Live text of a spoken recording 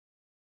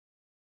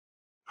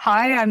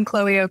Hi, I'm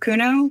Chloe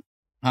Okuno.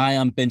 Hi,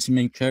 I'm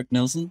Benjamin Kirk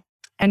Nielsen.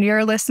 And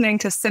you're listening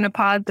to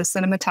Cinepod, the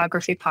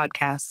Cinematography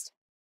podcast.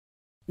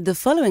 The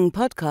following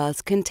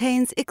podcast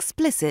contains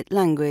explicit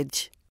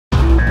language.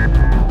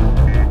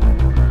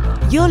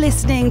 You're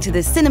listening to the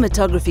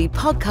Cinematography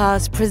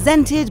podcast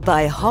presented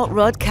by Hot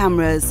Rod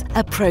Cameras,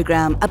 a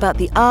program about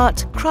the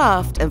art,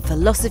 craft, and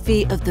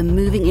philosophy of the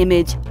moving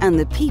image and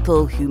the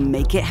people who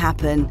make it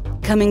happen.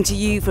 Coming to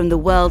you from the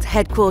world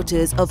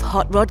headquarters of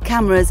Hot Rod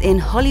Cameras in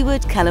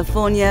Hollywood,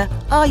 California,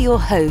 are your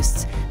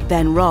hosts,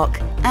 Ben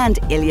Rock and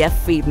Ilya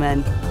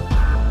Friedman.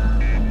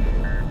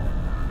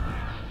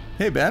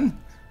 Hey, Ben.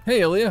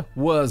 Hey, Ilya.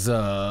 What's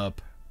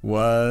up?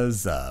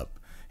 What's up?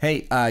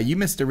 Hey, you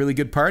missed a really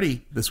good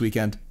party this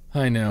weekend.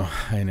 I know.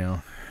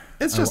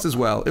 It's just as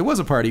well. It was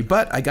a party,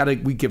 but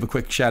we give a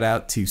quick shout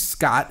out to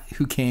Scott,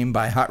 who came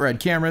by Hot Rod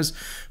Cameras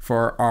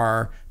for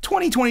our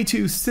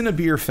 2022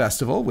 Cinebeer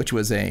Festival, which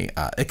was a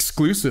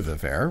exclusive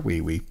affair.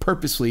 We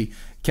purposely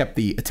kept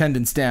the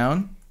attendance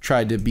down,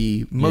 tried to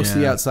be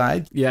mostly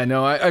outside. Yeah,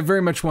 no, I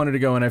very much wanted to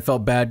go, and I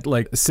felt bad.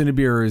 Like,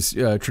 Cinebeer is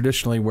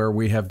traditionally where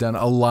we have done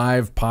a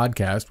live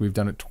podcast. We've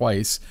done it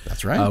twice.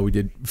 That's right. We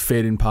did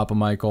Fade and Papa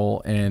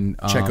Michael and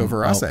Checo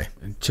Varese.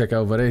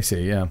 Checo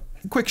Varese, yeah.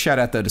 Quick shout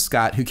out, though, to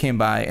Scott, who came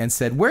by and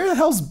said, "Where the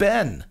hell's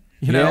Ben?"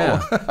 You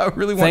know, I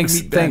really wanted to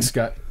meet Ben. Thanks,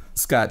 Scott.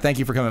 Scott, thank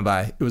you for coming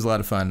by. It was a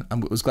lot of fun.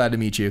 I was glad to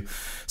meet you.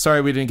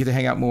 Sorry we didn't get to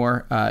hang out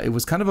more. It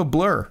was kind of a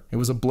blur. It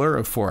was a blur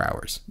of 4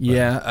 hours.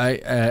 Yeah, I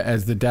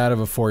as the dad of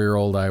a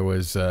 4-year-old, I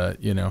was,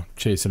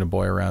 chasing a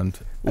boy around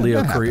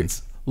Leo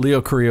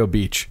Carrillo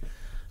Beach.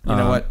 You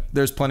know what?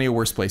 There's plenty of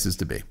worse places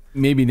to be.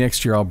 Maybe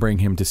next year I'll bring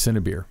him to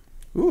Cinebeer.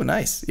 Ooh,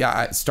 nice.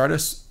 Yeah, start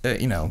us,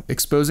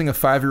 exposing a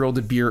 5-year-old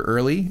to beer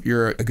early.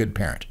 You're a good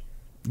parent.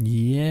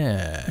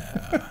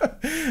 Yeah.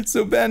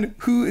 So, Ben,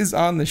 who is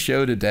on the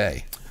show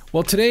today?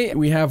 Well, today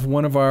we have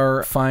one of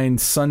our fine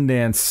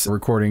Sundance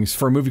recordings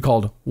for a movie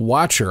called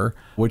Watcher,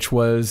 which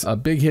was a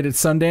big hit at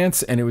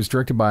Sundance, and it was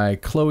directed by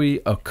Chloe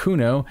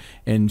Okuno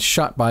and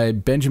shot by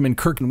Benjamin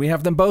Kirk, and we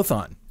have them both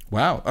on.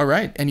 Wow. All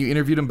right. And you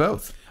interviewed them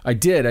both. I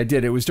did.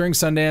 It was during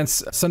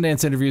Sundance.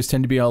 Sundance interviews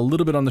tend to be a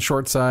little bit on the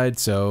short side,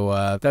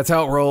 so that's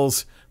how it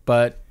rolls.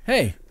 But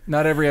hey,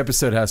 not every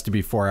episode has to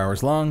be 4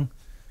 hours long.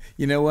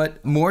 You know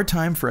what? More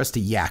time for us to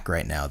yak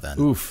right now, then.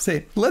 Oof.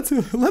 Say, let's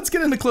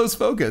get into close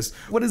focus.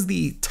 What is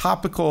the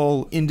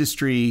topical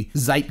industry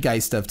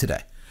zeitgeist of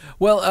today?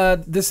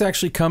 Well, this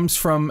actually comes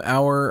from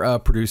our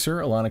producer,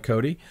 Alana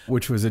Cody,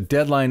 which was a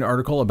Deadline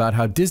article about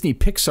how Disney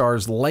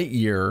Pixar's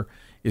Lightyear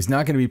is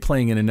not going to be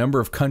playing in a number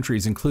of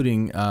countries,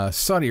 including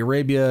Saudi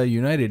Arabia,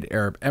 United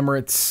Arab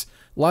Emirates,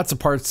 lots of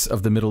parts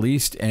of the Middle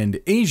East and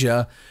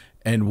Asia.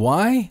 And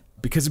why?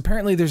 Because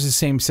apparently there's a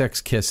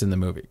same-sex kiss in the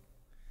movie.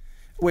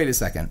 Wait a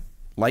second.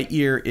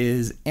 Lightyear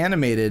is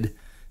animated,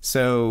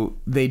 so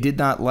they did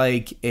not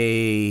like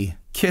a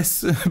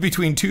kiss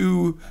between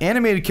two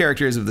animated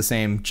characters of the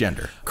same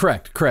gender.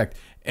 Correct.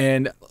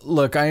 And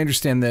look, I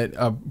understand that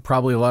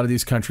probably a lot of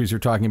these countries you're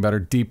talking about are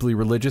deeply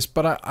religious,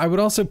 but I would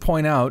also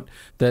point out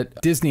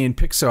that Disney and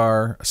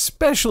Pixar,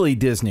 especially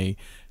Disney,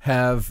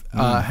 have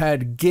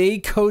had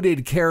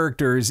gay-coded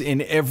characters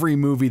in every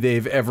movie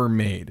they've ever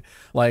made.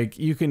 Like,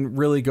 you can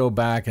really go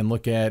back and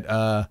look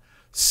at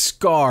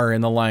Scar in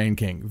The Lion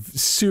King,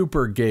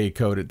 super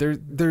gay-coded.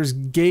 There's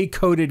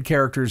gay-coded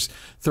characters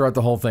throughout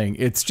the whole thing.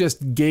 It's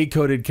just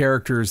gay-coded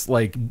characters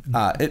like...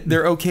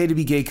 they're okay to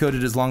be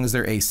gay-coded as long as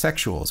they're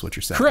asexual, is what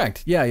you're saying.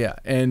 Correct, yeah.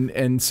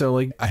 And so,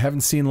 like, I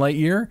haven't seen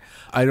Lightyear.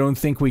 I don't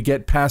think we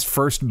get past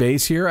first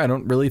base here. I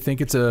don't really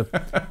think it's a...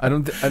 I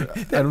don't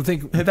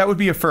think... That would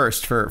be a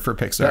first for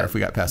Pixar if we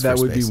got past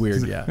first base. That would be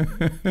weird, yeah.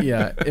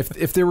 Yeah,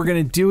 if they were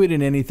going to do it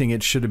in anything,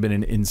 it should have been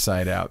an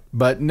Inside Out.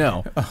 But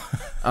no.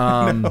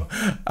 No.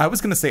 I was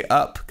going to say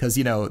Up, because,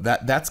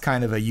 that's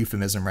kind of a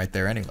euphemism right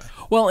there anyway.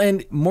 Well,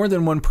 and more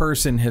than one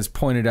person has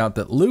pointed out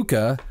that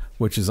Luca,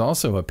 which is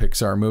also a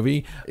Pixar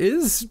movie,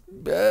 is,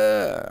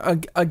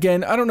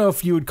 again, I don't know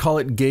if you would call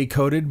it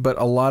gay-coded, but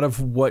a lot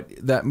of what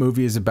that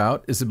movie is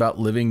about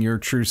living your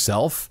true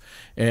self,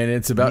 and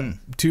it's about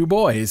two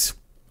boys.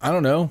 I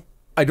don't know.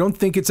 I don't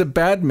think it's a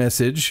bad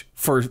message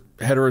for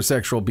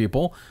heterosexual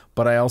people,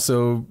 but I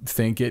also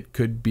think it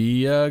could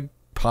be a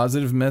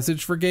positive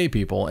message for gay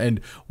people. And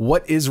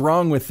what is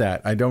wrong with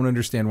that? I don't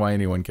understand why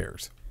anyone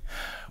cares.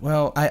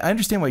 Well, I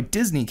understand why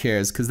Disney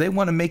cares, because they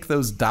want to make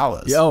those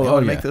dollars. They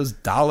want to make those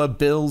dollar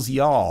bills,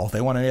 y'all. They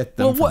want to get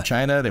them from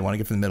China. They want to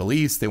get from the Middle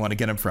East. They want to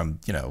get them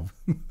from,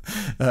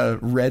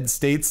 red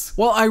states.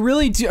 Well, I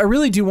really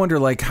do wonder,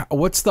 like,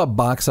 what's the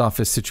box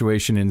office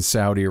situation in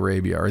Saudi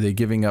Arabia? Are they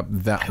giving up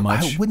that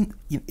much?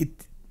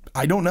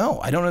 I don't know.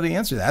 I don't know the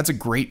answer to that. That's a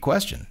great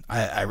question.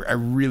 I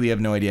really have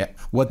no idea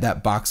what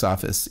that box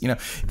office,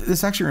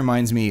 this actually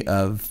reminds me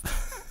of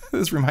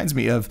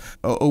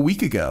a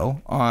week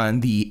ago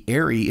on the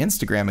Aerie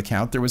Instagram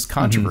account. There was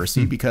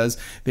controversy because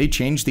they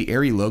changed the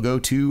Aerie logo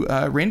to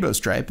rainbow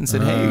stripe and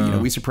said, hey,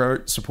 we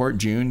support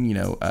June,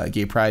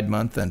 Gay Pride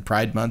Month and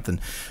Pride Month. And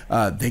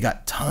they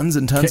got tons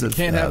and tons of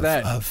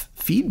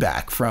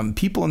feedback from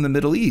people in the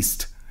Middle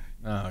East.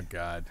 Oh,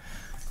 God.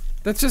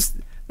 That's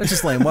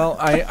just lame. Well,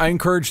 I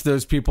encourage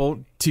those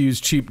people to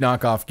use cheap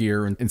knockoff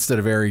gear instead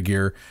of Airy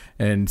gear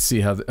and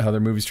see how their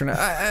movies turn out.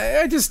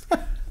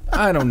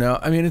 I don't know.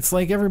 I mean, it's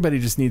like everybody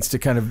just needs to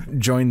kind of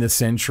join the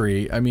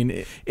century. I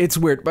mean, it's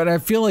weird, but I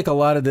feel like a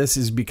lot of this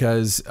is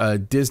because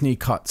Disney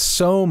caught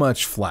so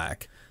much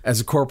flack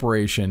as a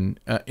corporation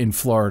in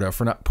Florida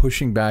for not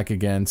pushing back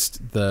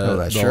against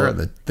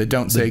the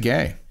don't say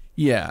gay.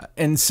 Yeah.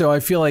 And so I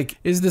feel like,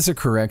 is this a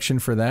correction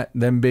for that?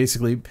 Then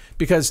basically,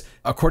 because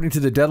according to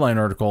the Deadline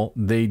article,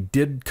 they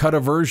did cut a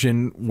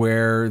version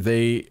where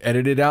they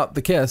edited out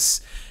the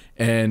kiss.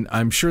 And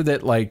I'm sure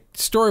that, like,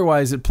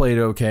 story-wise, it played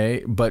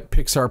okay, but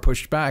Pixar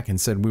pushed back and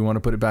said, we want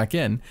to put it back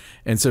in.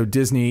 And so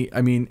Disney,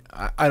 I mean,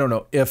 I don't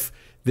know, if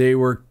they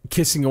were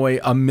kissing away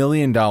 $1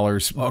 million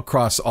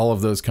across all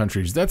of those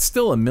countries, that's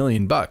still $1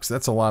 million.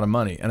 That's a lot of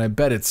money. And I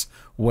bet it's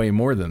way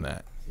more than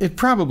that. It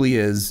probably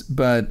is,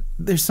 but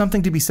there's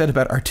something to be said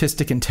about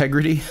artistic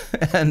integrity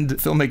and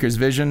filmmaker's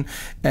vision.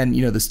 And,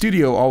 you know, the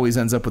studio always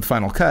ends up with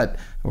final cut,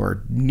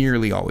 or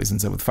nearly always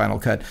ends up with final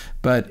cut.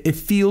 But it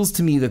feels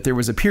to me that there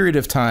was a period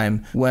of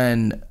time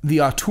when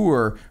the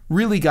auteur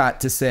really got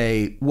to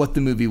say what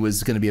the movie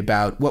was going to be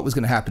about, what was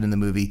going to happen in the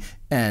movie,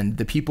 and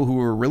the people who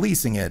were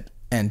releasing it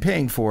and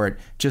paying for it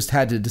just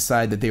had to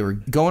decide that they were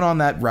going on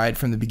that ride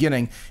from the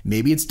beginning.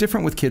 Maybe it's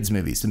different with kids'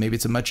 movies, so maybe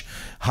it's a much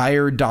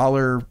higher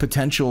dollar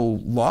potential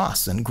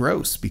loss and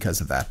gross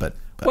because of that. But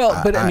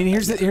I mean,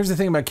 here's the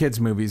thing about kids'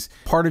 movies.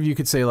 Part of you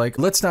could say, like,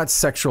 let's not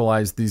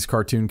sexualize these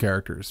cartoon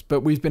characters, but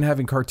we've been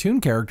having cartoon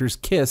characters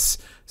kiss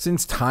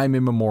since time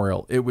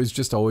immemorial. It was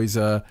just always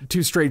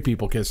two straight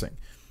people kissing.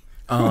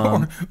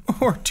 Or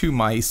two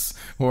mice,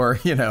 or,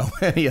 you know,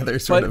 any other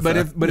sort of.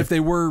 But if they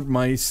were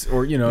mice,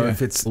 or, you know,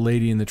 if it's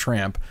Lady and the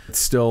Tramp, it's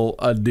still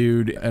a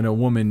dude and a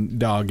woman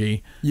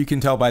doggy. You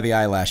can tell by the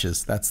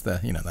eyelashes. That's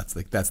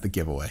the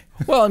giveaway.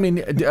 Well, I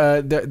mean,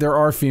 there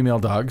are female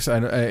dogs.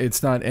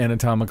 It's not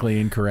anatomically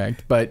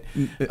incorrect, but.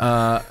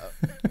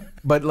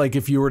 But, like,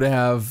 if you were to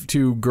have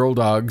two girl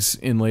dogs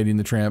in Lady and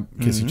the Tramp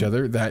kiss each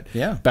other,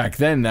 back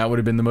then that would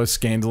have been the most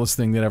scandalous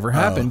thing that ever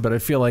happened. But I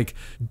feel like,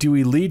 do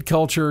we lead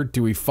culture?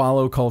 Do we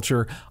follow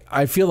culture?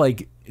 I feel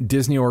like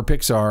Disney or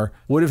Pixar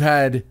would have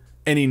had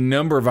any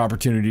number of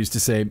opportunities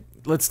to say,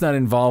 let's not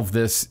involve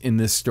this in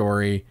this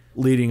story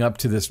leading up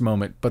to this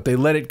moment. But they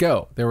let it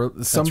go. There were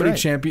somebody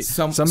championed.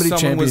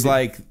 Someone was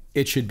like,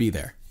 it should be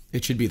there.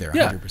 It should be there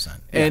 100%. Yeah.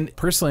 And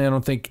personally, I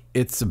don't think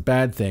it's a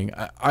bad thing.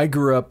 I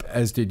grew up,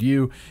 as did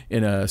you,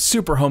 in a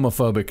super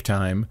homophobic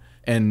time,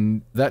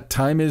 and that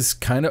time is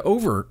kind of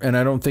over, and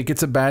I don't think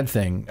it's a bad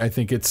thing. I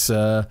think it's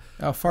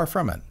far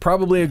from it.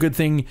 Probably a good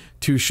thing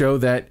to show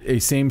that a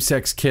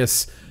same-sex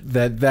kiss,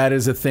 that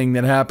is a thing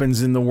that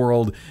happens in the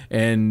world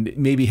and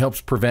maybe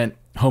helps prevent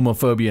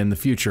homophobia in the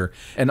future.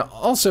 And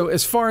also,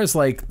 as far as,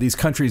 like, these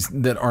countries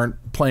that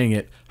aren't playing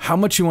it, how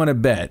much you want to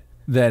bet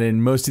that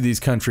in most of these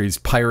countries,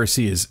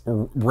 piracy is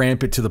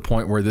rampant to the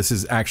point where this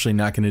is actually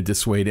not going to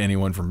dissuade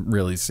anyone from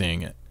really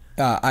seeing it?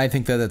 I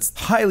think that it's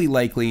highly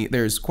likely.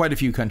 There's quite a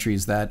few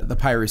countries that the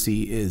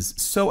piracy is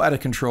so out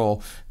of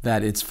control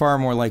that it's far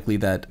more likely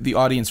that the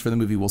audience for the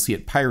movie will see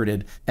it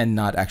pirated and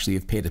not actually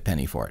have paid a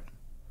penny for it.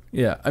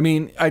 Yeah, I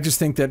mean, I just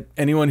think that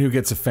anyone who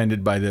gets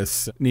offended by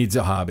this needs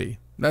a hobby.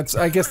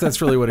 I guess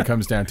that's really what it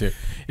comes down to.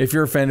 If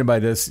you're offended by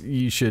this,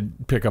 you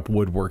should pick up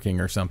woodworking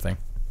or something.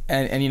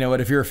 And you know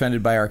what? If you're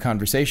offended by our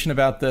conversation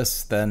about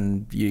this,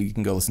 then you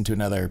can go listen to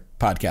another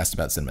podcast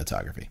about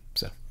cinematography.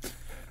 So,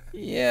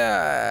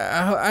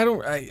 yeah,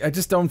 I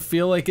just don't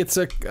feel like it's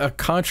a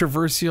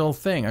controversial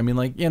thing. I mean,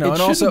 like, you know, it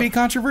shouldn't be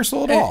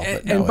controversial at all.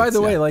 And by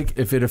the way, like,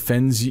 if it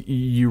offends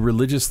you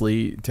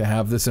religiously to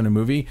have this in a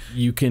movie,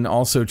 you can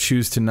also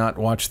choose to not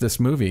watch this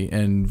movie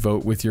and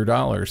vote with your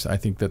dollars. I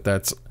think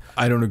that's.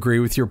 I don't agree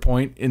with your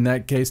point in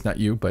that case, not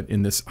you, but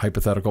in this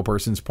hypothetical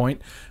person's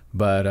point.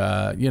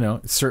 But, you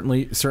know,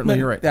 certainly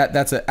you're right.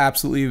 That's an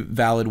absolutely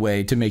valid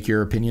way to make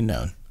your opinion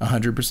known.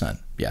 100%.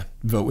 Yeah.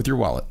 Vote with your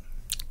wallet.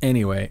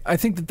 Anyway, I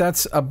think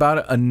that's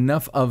about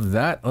enough of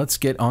that. Let's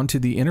get on to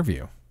the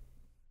interview.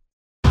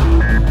 The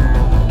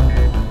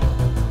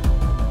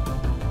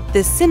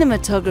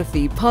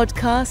Cinematography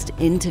Podcast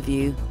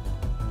Interview.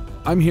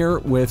 I'm here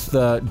with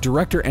the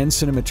director and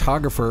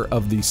cinematographer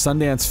of the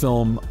Sundance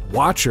film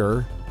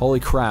Watcher. Holy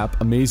crap,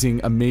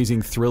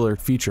 amazing thriller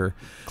feature.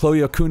 Chloe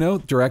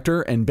Okuno,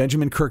 director, and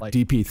Benjamin Kirk,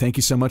 DP. Thank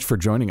you so much for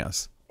joining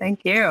us. Thank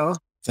you.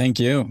 Thank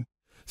you.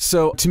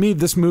 So to me,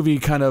 this movie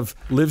kind of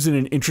lives in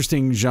an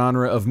interesting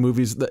genre of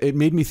movies. It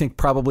made me think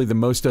probably the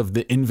most of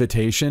The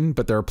Invitation,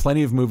 but there are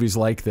plenty of movies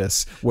like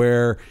this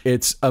where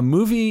it's a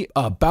movie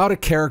about a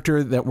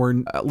character that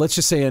we're, let's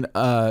just say,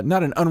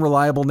 not an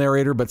unreliable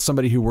narrator, but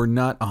somebody who we're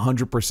not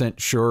 100%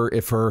 sure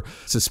if her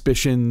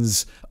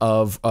suspicions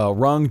of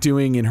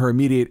wrongdoing in her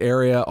immediate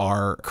area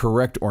are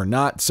correct or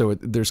not. So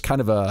there's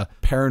kind of a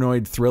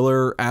paranoid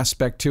thriller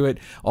aspect to it.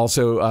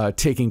 Also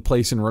taking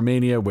place in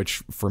Romania,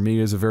 which for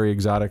me is a very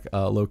exotic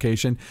location.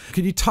 location.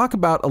 Could you talk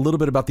about a little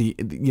bit about the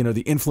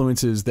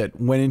influences that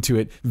went into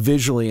it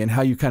visually and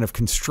how you kind of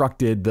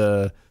constructed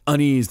the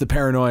unease, the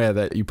paranoia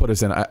that you put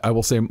us in? I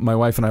will say my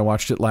wife and I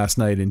watched it last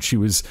night and she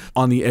was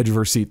on the edge of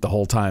her seat the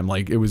whole time.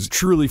 Like, it was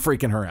truly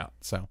freaking her out.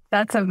 So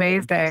That's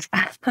amazing.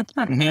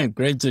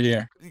 Great to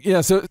hear.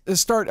 yeah. So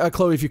start,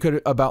 Chloe, if you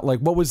could, about like,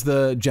 what was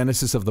the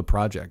genesis of the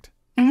project?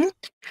 Mhm.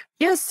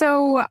 Yeah,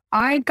 so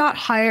I got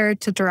hired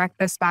to direct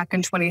this back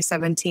in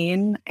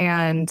 2017,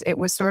 and it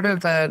was sort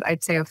of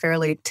I'd say a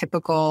fairly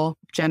typical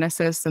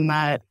genesis in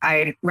that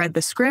I read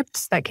the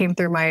script that came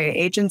through my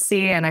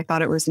agency and I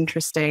thought it was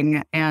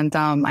interesting. And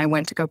I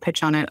went to go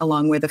pitch on it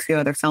along with a few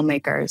other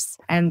filmmakers.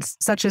 And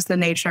such is the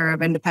nature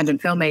of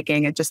independent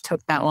filmmaking, it just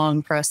took that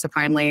long for us to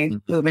finally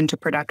move into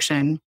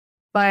production.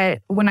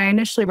 But when I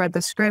initially read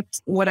the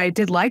script, what I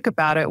did like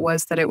about it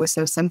was that it was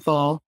so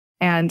simple.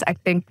 And I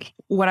think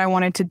what I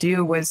wanted to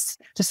do was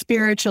to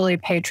spiritually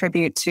pay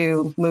tribute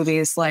to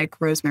movies like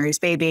Rosemary's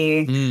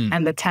Baby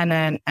and The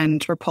Tenant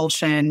and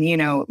Repulsion,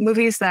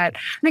 movies that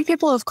I think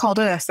people have called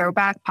it a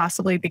throwback,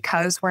 possibly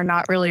because we're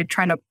not really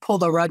trying to pull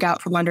the rug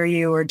out from under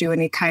you or do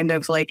any kind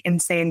of like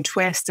insane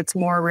twist. It's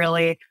more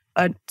really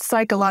a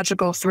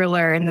psychological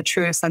thriller in the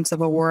truest sense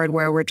of a word,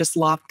 where we're just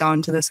locked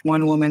onto this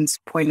one woman's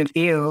point of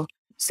view.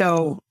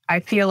 So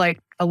I feel like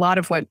a lot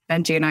of what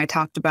Benji and I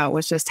talked about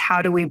was just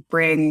how do we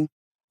bring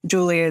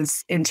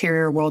Julia's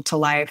interior world to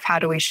life? How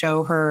do we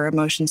show her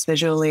emotions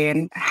visually?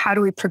 And how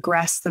do we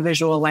progress the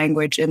visual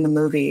language in the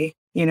movie?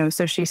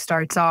 So she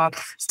starts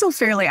off still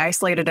fairly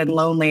isolated and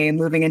lonely,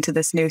 moving into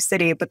this new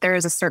city, but there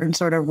is a certain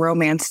sort of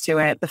romance to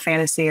it, the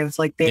fantasy of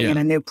like being in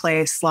a new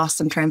place, lost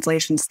in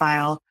translation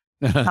style.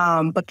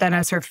 But then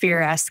as her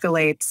fear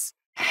escalates,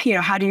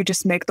 how do you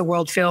just make the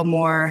world feel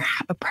more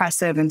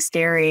oppressive and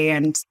scary?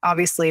 And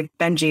obviously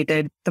Benji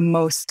did the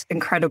most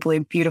incredibly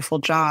beautiful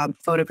job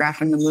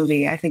photographing the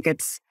movie. I think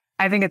it's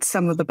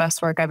some of the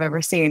best work I've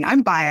ever seen.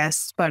 I'm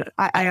biased, but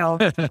I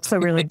also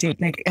really do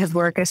think his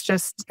work is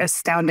just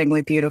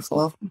astoundingly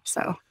beautiful.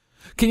 So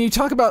can you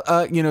talk about,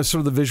 sort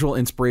of the visual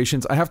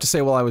inspirations? I have to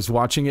say, while I was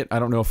watching it, I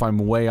don't know if I'm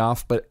way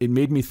off, but it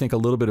made me think a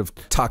little bit of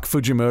Tak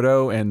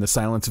Fujimoto and The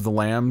Silence of the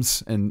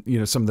Lambs and,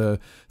 some of the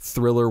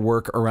thriller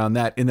work around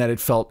that, in that it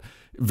felt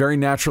very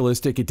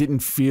naturalistic. It didn't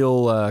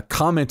feel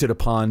commented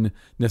upon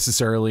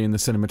necessarily in the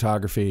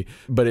cinematography,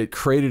 but it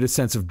created a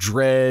sense of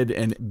dread,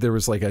 and there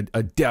was like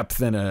a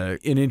depth and an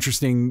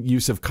interesting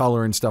use of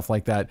color and stuff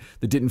like that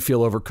didn't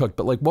feel overcooked.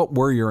 But like, what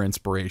were your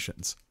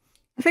inspirations?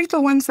 I think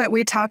the ones that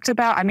we talked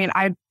about,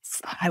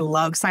 I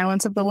love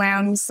Silence of the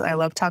Lambs. I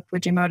love Tak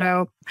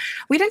Fujimoto.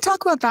 We didn't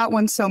talk about that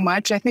one so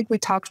much. I think we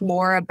talked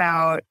more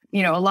about,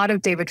 a lot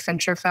of David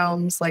Fincher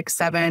films like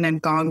Seven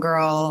and Gone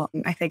Girl.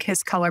 I think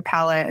his color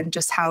palette and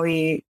just how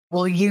he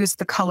will use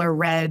the color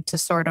red to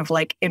sort of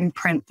like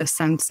imprint the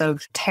sense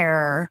of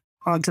terror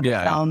onto the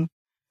film.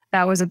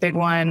 That was a big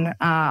one.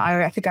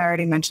 I think I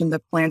already mentioned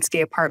the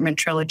Polanski apartment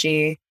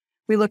trilogy.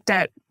 We looked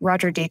at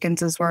Roger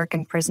Deakins' work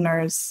in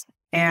Prisoners,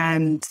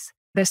 and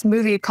this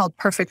movie called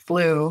Perfect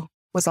Blue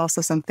was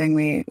also something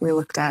we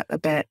looked at a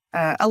bit,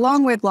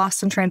 along with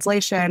Lost in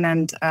Translation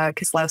and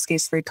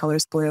Kieslowski's Three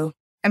Colors Blue.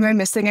 Am I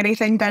missing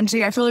anything,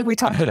 Benji? I feel like we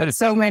talked about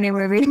so many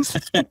movies.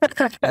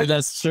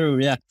 That's true,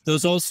 yeah.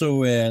 There's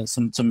also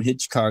some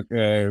Hitchcock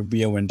Rear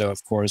Window,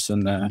 of course.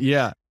 And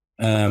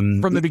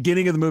from the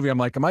beginning of the movie, I'm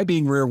like, am I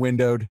being rear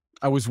windowed?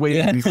 I was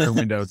waiting to be rear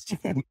windowed.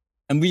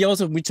 And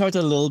we talked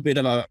a little bit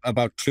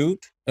about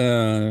Clute,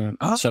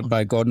 shot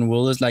by Gordon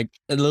Willis, like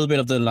a little bit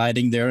of the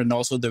lighting there, and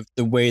also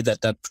the way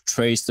that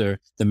portrays the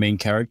main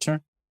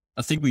character.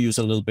 I think we use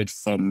a little bit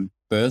from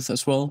Birth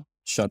as well,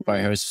 shot by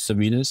Harris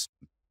Savides.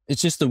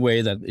 It's just the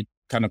way that it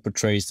kind of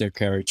portrays their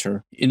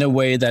character in a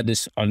way that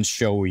is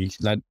unshowy,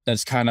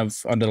 that's kind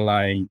of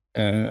underlying,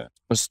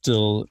 but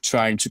still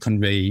trying to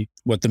convey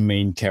what the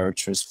main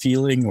character is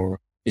feeling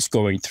or is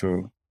going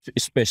through,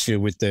 especially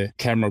with the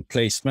camera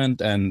placement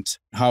and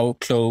how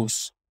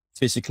close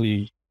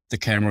physically the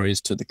camera is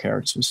to the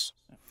characters.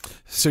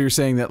 So you're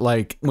saying that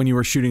like when you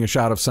were shooting a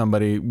shot of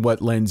somebody,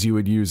 what lens you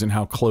would use and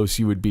how close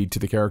you would be to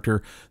the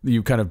character,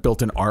 you kind of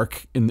built an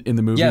arc in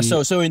the movie? Yeah,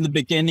 so in the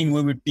beginning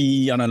we would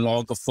be on a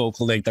longer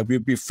focal length, that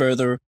we'd be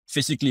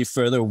physically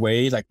further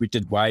away, like we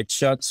did wide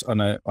shots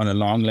on a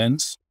long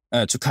lens.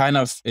 To kind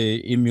of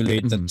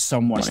emulate that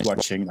someone's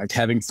watching, like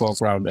having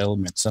foreground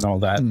elements and all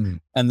that.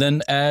 And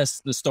then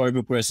as the story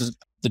progresses,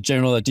 the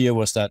general idea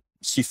was that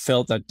she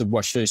felt that the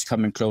watcher is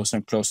coming closer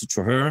and closer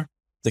to her.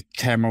 The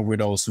camera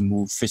would also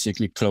move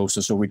physically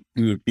closer, so we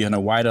would be on a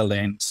wider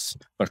lens,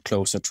 but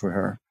closer to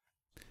her.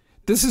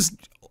 This is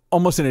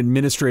almost an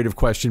administrative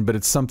question, but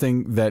it's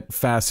something that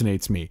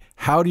fascinates me.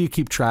 How do you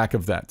keep track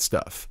of that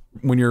stuff?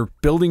 When you're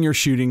building your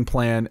shooting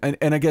plan,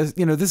 and I guess,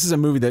 this is a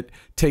movie that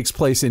takes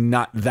place in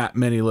not that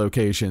many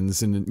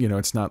locations, and,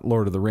 it's not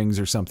Lord of the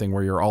Rings or something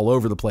where you're all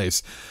over the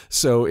place.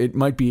 So it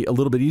might be a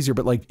little bit easier,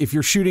 but like if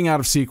you're shooting out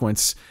of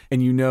sequence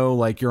and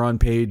like you're on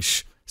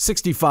page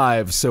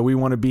 65, so we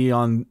want to be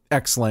on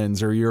X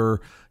lens, or you're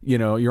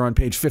on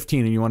page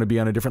 15 and you want to be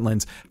on a different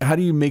lens. How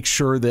do you make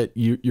sure that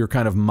you're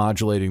kind of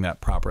modulating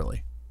that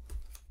properly?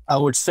 I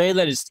would say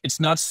that it's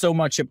not so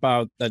much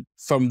about that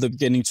from the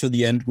beginning to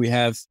the end, we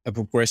have a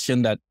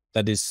progression that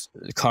is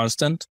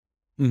constant.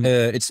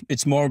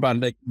 It's more about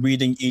like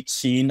reading each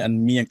scene,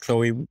 and me and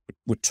Chloe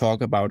would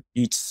talk about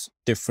each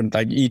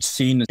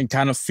scene and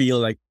kind of feel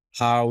like,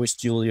 how is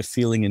Julia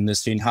feeling in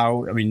this scene?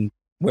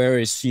 Where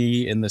is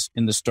she in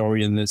the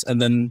story in this?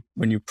 And then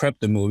when you prep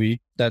the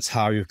movie, that's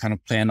how you kind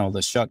of plan all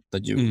the shots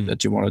that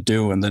you want to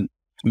do. And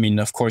then,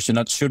 of course, you're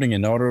not shooting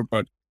in order,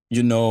 but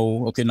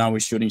okay, now we're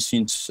shooting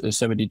scene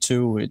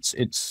 72.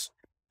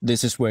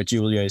 This is where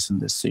Julia is in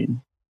this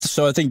scene.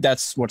 So I think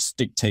that's what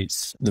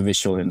dictates the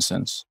visual in a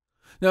sense.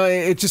 No,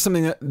 it's just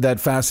something that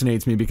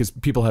fascinates me because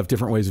people have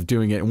different ways of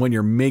doing it. And when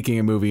you're making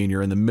a movie and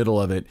you're in the middle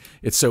of it,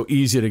 it's so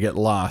easy to get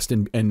lost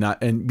and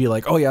be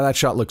like, oh yeah, that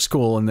shot looks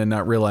cool. And then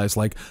not realize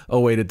like, oh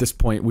wait, at this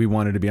point we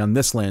wanted to be on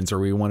this lens, or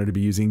we wanted to be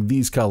using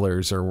these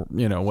colors, or,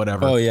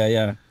 whatever. Oh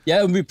yeah.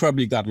 Yeah, we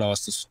probably got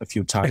lost a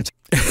few times.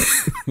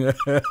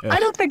 I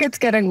don't think it's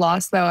getting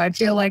lost though. I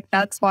feel like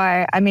that's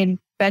why,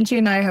 Benji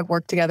and I have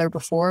worked together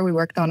before. We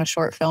worked on a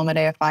short film at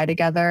AFI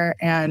together,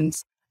 and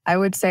I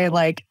would say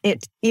like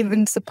it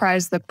even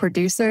surprised the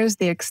producers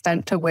the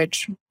extent to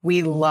which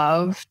we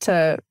love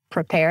to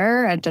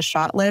prepare and to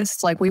shot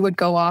list. Like we would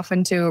go off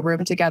into a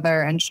room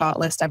together and shot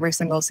list every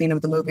single scene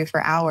of the movie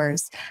for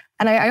hours.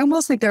 And I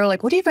almost think they were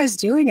like, what are you guys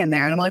doing in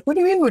there? And I'm like, what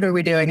do you mean, what are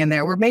we doing in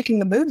there? We're making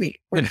the movie.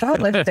 We're shot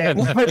listing.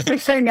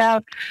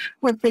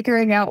 We're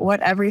figuring out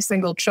what every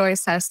single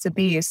choice has to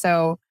be.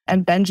 So,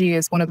 and Benji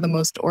is one of the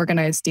most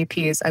organized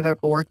DPs I've ever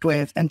worked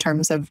with in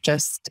terms of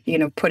just,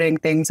 putting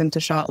things into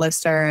shot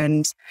lister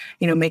and,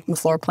 making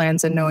floor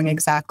plans and knowing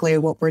exactly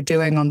what we're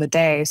doing on the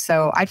day.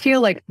 So I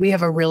feel like we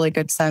have a really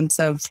good sense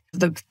of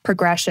the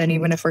progression,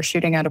 even if we're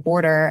shooting out of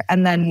order.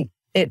 And then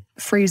it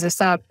frees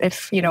us up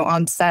if,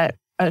 on set,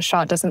 a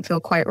shot doesn't feel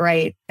quite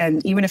right.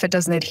 And even if it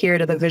doesn't adhere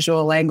to the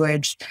visual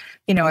language,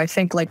 I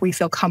think like we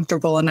feel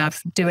comfortable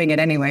enough doing it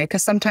anyway,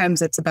 because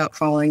sometimes it's about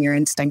following your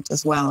instinct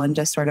as well and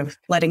just sort of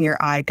letting your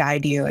eye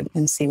guide you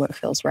and see what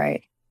feels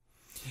right.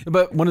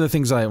 But one of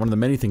the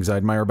many things I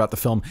admire about the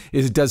film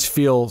is it does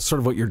feel sort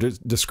of what you're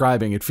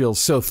describing. It feels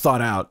so thought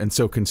out and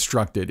so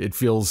constructed. It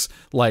feels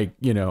like,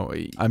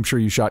 I'm sure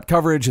you shot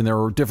coverage and there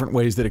were different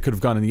ways that it could have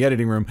gone in the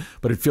editing room,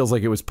 but it feels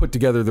like it was put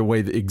together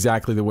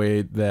exactly the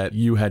way that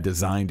you had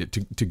designed it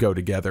to go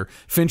together.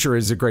 Fincher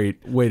is a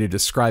great way to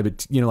describe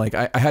it.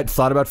 I had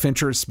thought about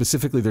Fincher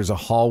specifically. There's a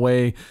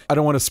hallway. I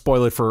don't want to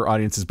spoil it for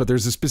audiences, but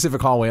there's a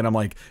specific hallway and I'm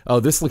like, oh,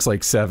 this looks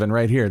like Seven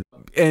right here.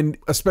 And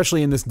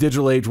especially in this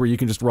digital age where you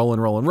can just roll,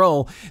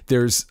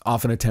 there's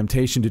often a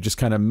temptation to just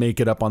kind of make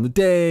it up on the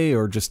day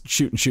or just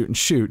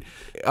shoot.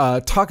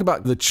 Talk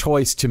about the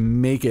choice to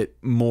make it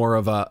more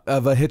of a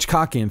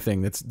Hitchcockian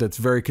thing that's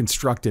very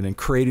constructed and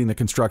creating the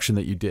construction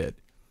that you did.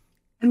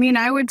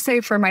 I would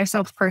say for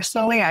myself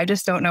personally, I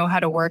just don't know how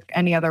to work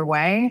any other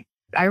way.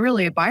 I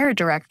really admire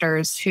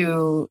directors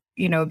who,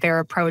 their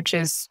approach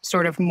is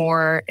sort of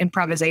more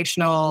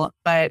improvisational.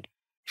 But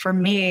for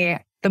me,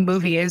 the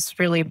movie is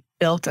really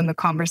built in the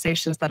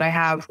conversations that I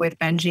have with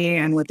Benji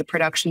and with the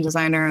production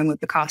designer and with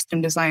the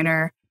costume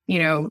designer.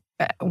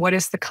 What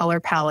is the color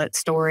palette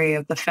story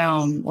of the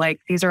film?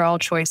 Like, these are all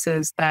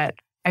choices that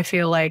I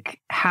feel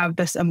like have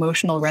this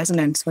emotional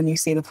resonance when you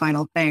see the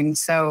final thing.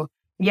 So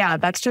yeah,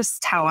 that's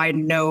just how I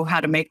know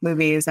how to make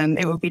movies. And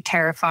it would be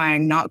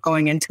terrifying not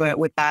going into it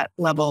with that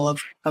level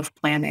of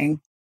planning.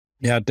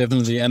 Yeah,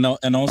 definitely. And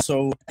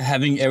also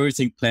having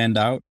everything planned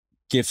out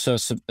gives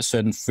us a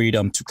certain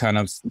freedom to kind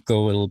of go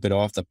a little bit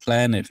off the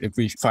plan if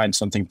we find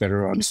something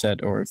better on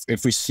set, or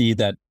if we see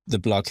that the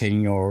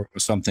blocking or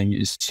something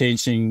is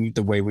changing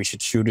the way we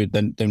should shoot it,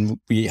 then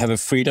we have a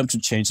freedom to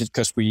change it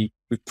because we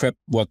prep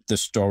what the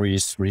story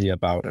is really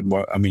about and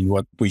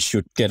what we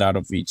should get out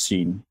of each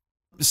scene.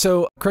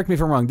 So correct me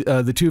if I'm wrong,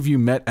 the two of you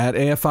met at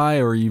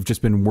AFI or you've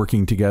just been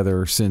working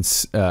together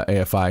since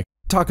AFI?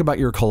 Talk about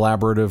your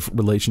collaborative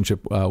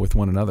relationship with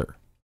one another.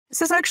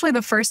 This is actually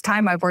the first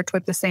time I've worked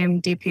with the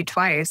same DP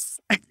twice.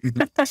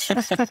 Benji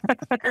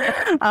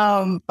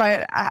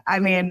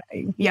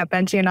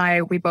and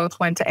I, we both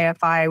went to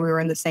AFI. We were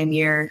in the same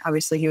year.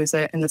 Obviously, he was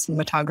in the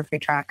cinematography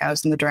track. I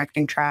was in the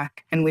directing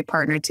track. And we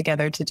partnered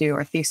together to do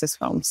our thesis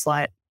film,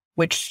 Slut,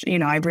 which,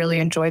 I really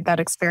enjoyed that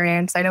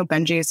experience. I know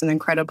Benji is an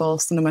incredible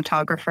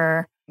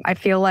cinematographer. I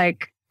feel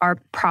like our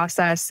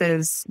process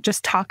is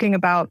just talking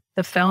about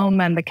the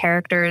film and the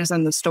characters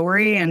and the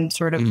story and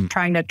sort of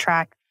trying to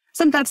track.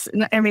 Sometimes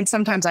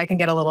I can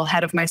get a little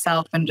ahead of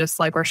myself and just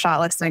like we're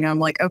shot listing. I'm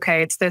like,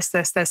 okay, it's this.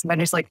 And then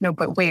he's like, no,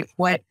 but wait,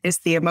 what is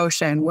the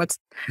emotion? What's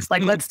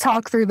like, let's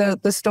talk through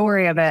the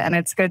story of it. And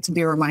it's good to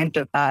be reminded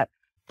of that.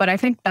 But I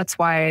think that's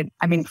why,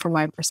 from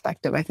my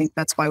perspective, I think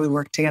that's why we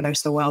work together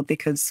so well,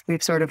 because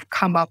we've sort of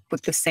come up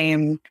with the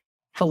same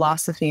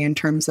philosophy in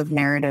terms of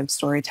narrative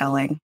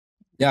storytelling.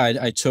 Yeah,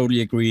 I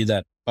totally agree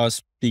that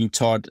us being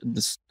taught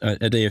this at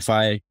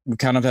AFI, we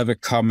kind of have a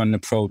common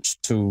approach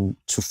to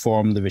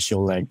form the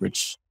visual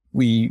language.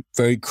 We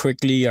very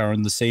quickly are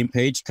on the same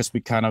page because we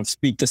kind of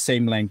speak the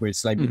same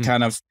language. Like we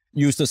kind of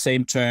use the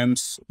same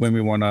terms when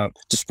we want to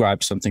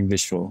describe something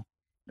visual.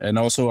 And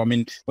also, I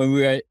mean, when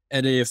we were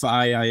at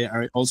AFI,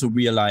 I also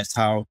realized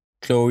how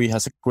Chloe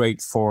has a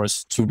great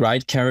force to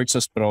write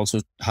characters, but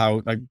also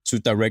how to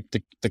direct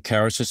the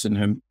characters in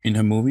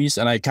her movies.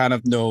 And I kind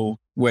of know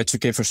where to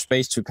give her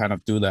space to kind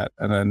of do that.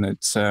 And then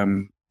it's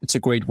a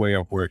great way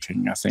of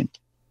working, I think.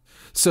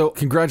 So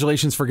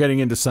congratulations for getting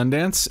into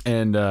Sundance.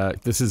 And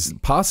this is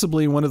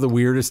possibly one of the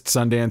weirdest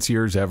Sundance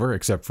years ever,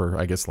 except for,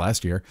 I guess,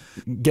 last year.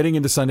 Getting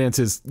into Sundance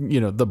is,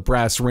 the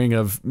brass ring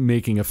of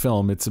making a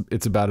film.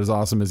 It's about as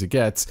awesome as it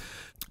gets.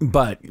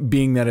 But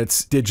being that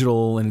it's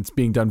digital and it's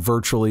being done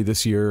virtually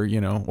this year,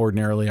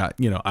 ordinarily,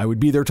 I would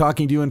be there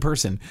talking to you in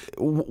person.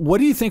 What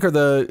do you think are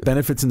the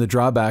benefits and the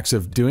drawbacks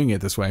of doing it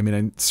this way? I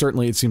mean,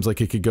 certainly it seems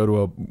like it could go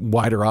to a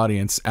wider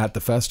audience at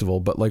the festival,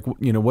 but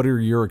what are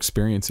your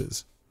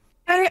experiences?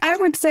 I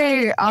would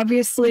say,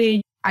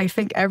 obviously, I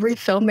think every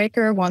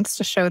filmmaker wants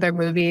to show their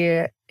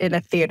movie in a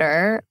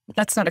theater.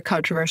 That's not a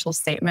controversial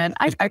statement.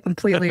 I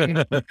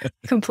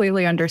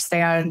completely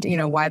understand,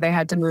 why they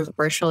had to move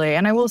virtually.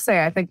 And I will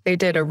say, I think they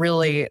did a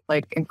really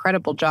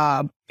incredible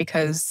job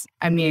because,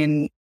 I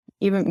mean,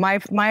 even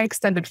my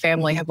extended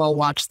family have all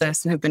watched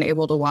this and have been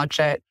able to watch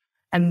it.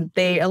 And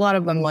a lot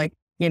of them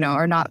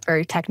are not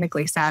very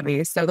technically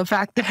savvy. So the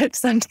fact that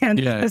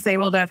Sundance is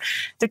able to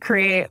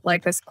create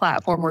this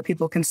platform where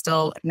people can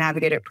still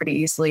navigate it pretty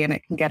easily and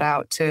it can get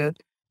out to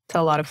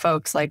a lot of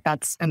folks,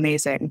 that's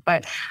amazing.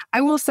 But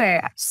I will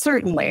say,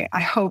 certainly,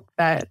 I hope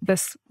that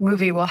this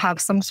movie will have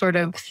some sort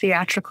of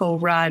theatrical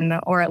run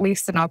or at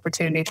least an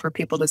opportunity for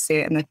people to see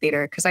it in the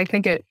theater. Because I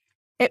think it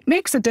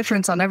makes a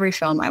difference on every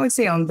film. I would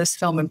say on this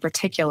film in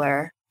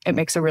particular, it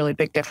makes a really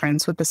big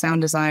difference with the sound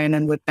design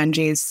and with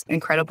Benji's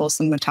incredible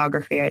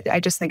cinematography.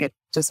 I just think it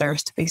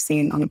deserves to be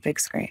seen on a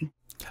big screen.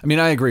 I mean,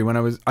 I agree. When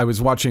I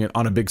was watching it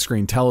on a big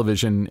screen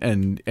television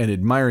and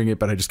admiring it,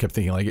 but I just kept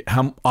thinking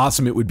how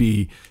awesome it would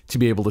be to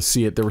be able to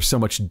see it. There was so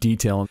much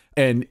detail.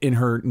 And in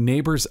her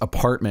neighbor's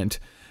apartment,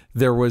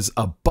 there was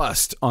a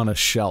bust on a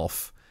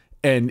shelf.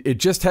 And it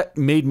just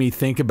made me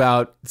think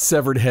about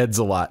severed heads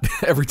a lot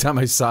every time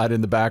I saw it in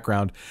the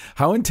background.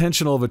 How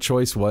intentional of a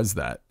choice was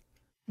that?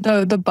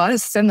 The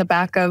bust in the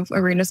back of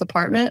Arena's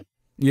apartment.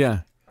 Yeah.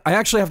 I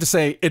actually have to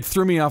say it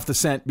threw me off the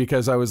scent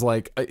because I was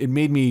it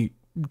made me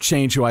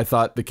change who I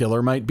thought the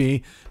killer might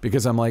be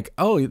because I'm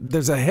oh,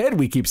 there's a head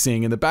we keep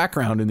seeing in the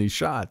background in these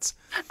shots.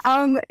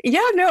 It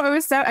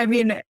was so, I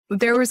mean,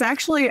 there was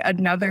actually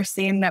another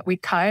scene that we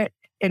cut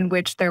in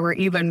which there were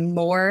even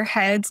more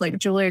heads.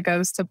 Julia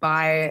goes to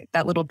buy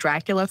that little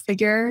Dracula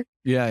figure.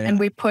 Yeah. And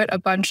we put a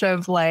bunch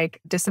of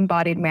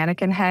disembodied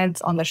mannequin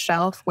heads on the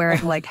shelf wearing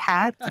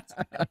hats.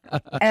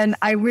 And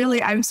I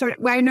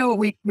know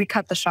we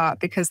cut the shot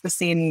because the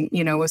scene,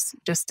 was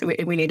just,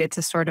 we needed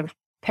to sort of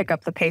pick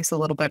up the pace a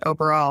little bit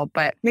overall,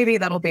 but maybe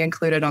that'll be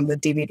included on the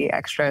DVD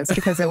extras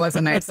because it was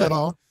a nice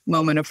little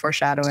moment of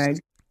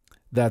foreshadowing.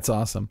 That's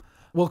awesome.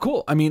 Well,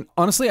 cool. I mean,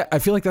 honestly, I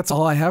feel like that's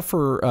all I have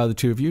for the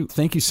two of you.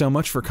 Thank you so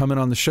much for coming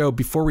on the show.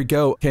 Before we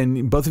go,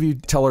 can both of you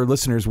tell our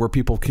listeners where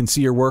people can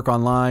see your work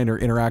online or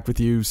interact with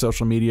you,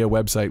 social media,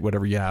 website,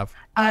 whatever you have?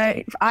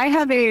 I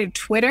have a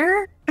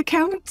Twitter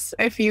account.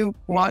 If you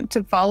want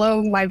to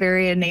follow my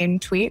very inane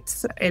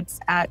tweets,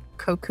 it's at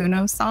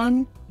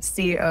Kokuno-san,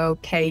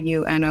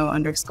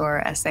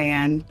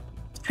 COKUNO_SAN.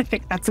 I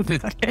think that's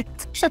about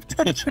it.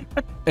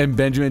 And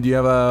Benjamin, do you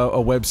have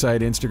a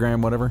website,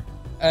 Instagram, whatever?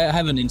 I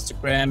have an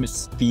Instagram,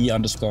 it's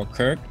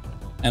b_Kirk.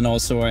 And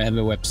also I have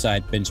a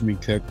website,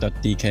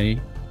 benjaminkirk.dk.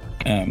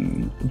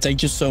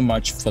 Thank you so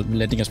much for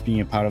letting us be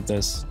a part of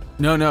this.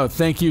 No,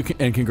 thank you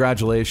and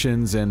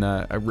congratulations. And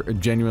I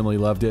genuinely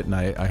loved it. And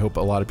I hope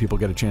a lot of people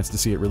get a chance to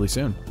see it really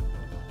soon.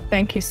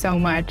 Thank you so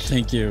much.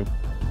 Thank you.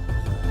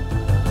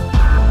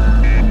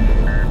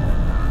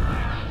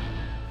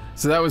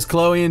 So that was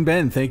Chloe and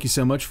Ben. Thank you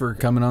so much for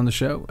coming on the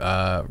show.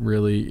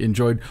 Really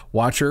enjoyed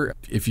Watcher.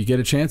 If you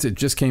get a chance, it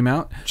just came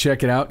out.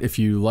 Check it out if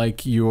you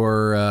like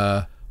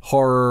your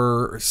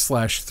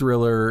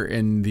horror/thriller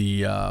in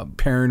the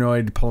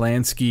paranoid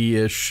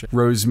Polanski-ish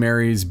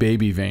Rosemary's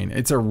Baby vein.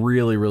 It's a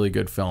really, really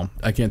good film.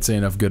 I can't say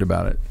enough good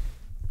about it.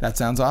 That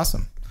sounds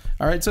awesome.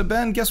 All right, so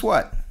Ben, guess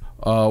what?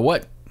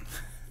 What?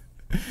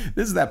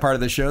 This is that part of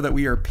the show that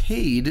we are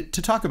paid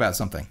to talk about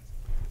something.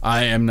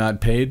 I am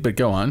not paid, but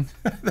go on.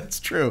 That's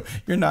true.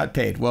 You're not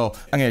paid. Well,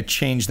 I'm going to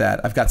change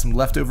that. I've got some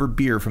leftover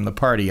beer from the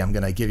party I'm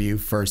going to give you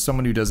for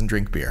someone who doesn't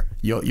drink beer.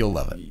 You'll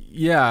love it.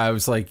 Yeah, I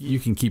was like,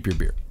 you can keep your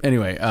beer.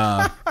 Anyway.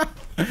 All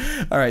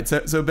right.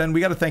 So Ben,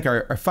 we got to thank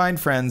our fine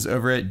friends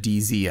over at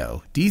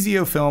DZO.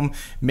 DZO Film,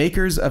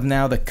 makers of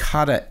now the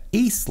Kata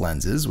Ace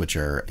lenses, which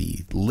are the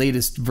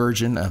latest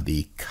version of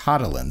the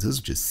Kata lenses,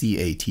 which is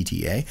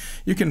CATTA.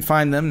 You can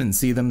find them and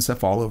see them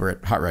stuff all over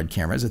at Hot Rod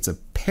Cameras. It's a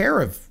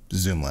pair of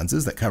zoom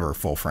lenses that cover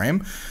full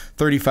frame,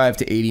 35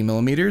 to 80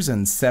 millimeters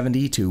and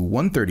 70 to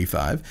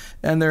 135,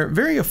 and they're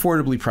very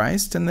affordably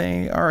priced, and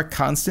they are a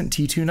constant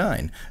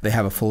T29. They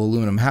have a full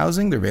aluminum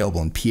housing. They're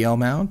available in PL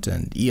mount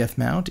and EF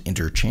mount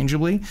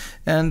interchangeably,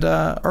 and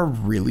are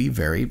really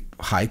very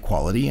high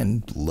quality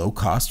and low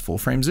cost full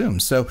frame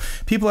zooms. So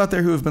people out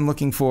there who have been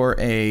looking for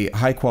a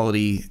high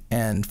quality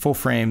and full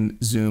frame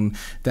zoom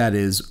that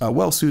is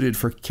well suited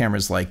for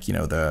cameras like,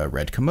 the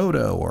Red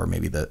Komodo or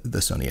maybe the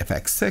Sony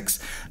FX6,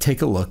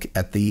 take a look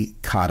at the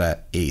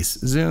Kata Ace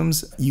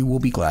zooms. You will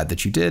be glad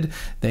that you did.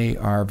 They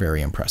are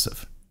very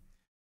impressive.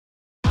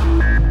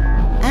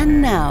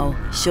 And now,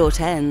 short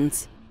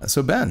ends.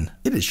 So Ben,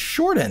 it is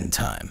short end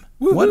time.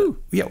 Woo-hoo.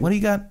 What do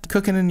you got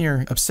cooking in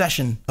your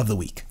obsession of the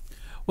week?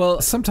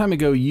 Well, some time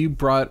ago, you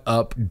brought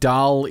up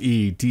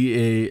Dall-E,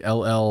 DALL-E,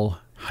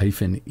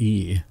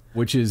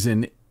 which is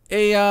an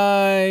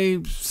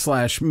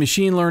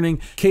AI/machine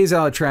learning. Kay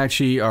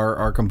Zalatracci,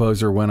 our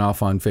composer, went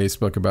off on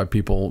Facebook about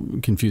people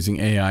confusing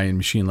AI and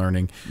machine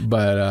learning.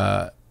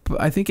 But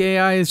I think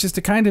AI is just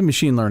a kind of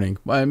machine learning.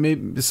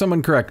 Maybe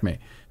someone correct me.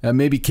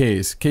 Maybe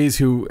Kay's,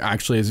 who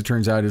actually, as it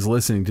turns out, is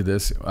listening to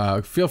this.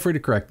 Feel free to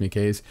correct me,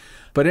 Kay's.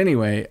 But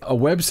anyway, a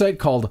website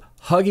called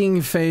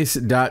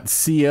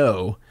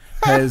huggingface.co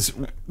has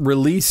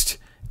released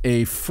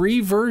a free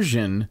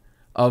version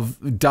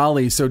of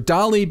Dall-E. So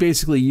Dall-E,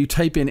 basically, you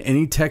type in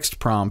any text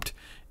prompt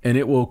and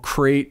it will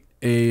create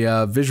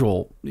a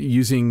visual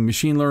using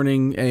machine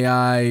learning,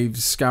 AI,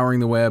 scouring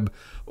the web,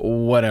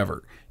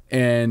 whatever.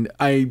 And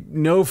I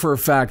know for a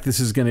fact this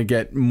is going to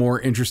get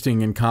more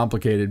interesting and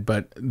complicated,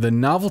 but the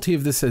novelty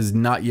of this has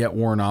not yet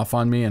worn off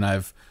on me, and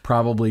I've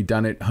probably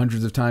done it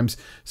hundreds of times.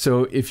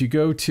 So if you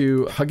go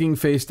to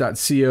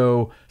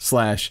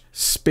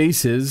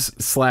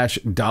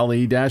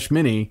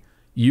huggingface.co/spaces/Dall-E-mini,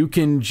 you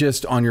can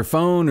just, on your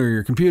phone or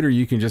your computer,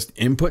 you can just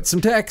input some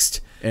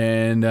text,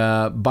 and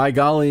by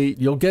golly,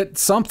 you'll get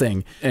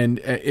something. And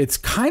it's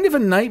kind of a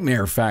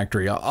nightmare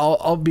factory.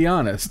 I'll be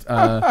honest.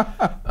 Like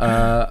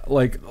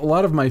a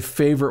lot of my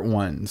favorite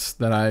ones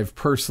that I've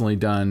personally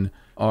done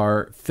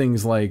are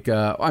things like,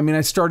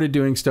 I started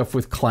doing stuff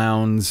with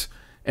clowns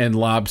and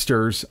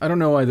lobsters. I don't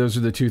know why those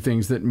are the two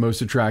things that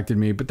most attracted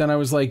me, but then I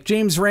was like,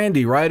 James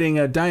Randi riding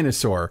a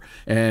dinosaur,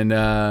 and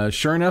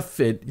sure enough,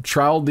 it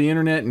trawled the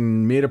internet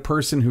and made a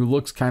person who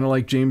looks kind of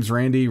like James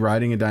Randi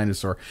riding a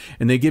dinosaur,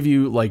 and they give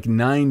you like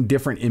 9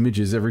 different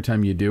images every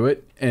time you do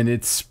it, and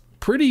it's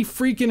pretty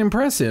freaking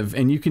impressive.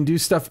 And you can do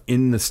stuff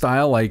in the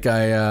style, like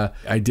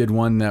I did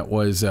one that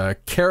was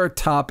Carrot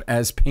Top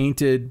as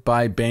painted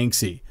by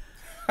Banksy.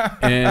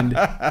 And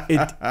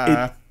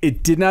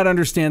it did not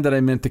understand that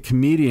I meant the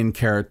comedian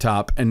Carrot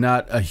Top and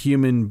not a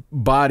human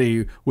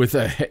body with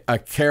a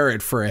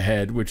carrot for a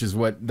head, which is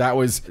what that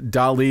was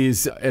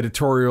Dall-E's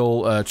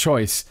editorial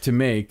choice to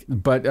make.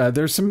 But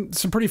there's some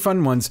pretty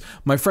fun ones.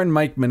 My friend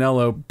Mike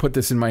Manello put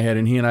this in my head,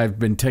 and he and I have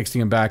been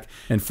texting him back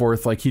and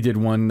forth. Like, he did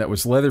one that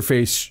was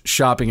Leatherface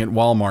shopping at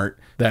Walmart.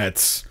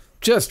 That's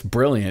just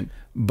brilliant.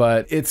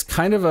 But it's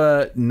kind of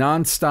a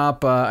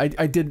nonstop.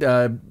 I did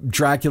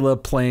Dracula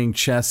playing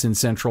chess in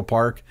Central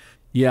Park.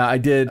 Yeah, I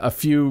did a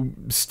few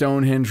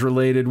Stonehenge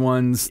related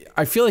ones.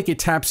 I feel like it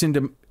taps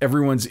into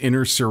everyone's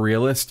inner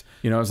surrealist.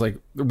 It's like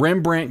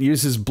Rembrandt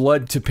uses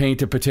blood to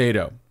paint a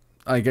potato.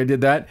 Like, I did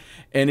that,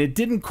 and it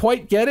didn't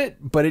quite get it,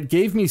 but it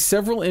gave me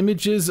several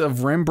images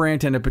of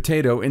Rembrandt and a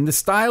potato in the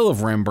style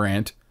of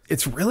Rembrandt.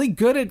 It's really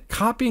good at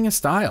copying a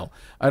style.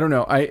 I don't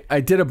know.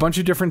 I did a bunch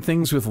of different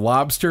things with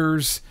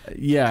lobsters.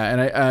 Yeah,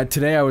 and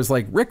today I was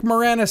like, Rick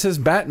Moranis as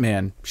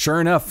Batman.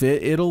 Sure enough,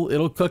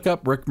 it'll cook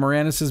up Rick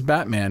Moranis as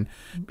Batman.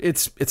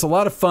 It's a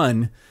lot of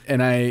fun,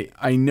 and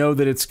I know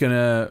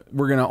that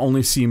we're gonna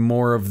only see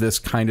more of this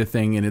kind of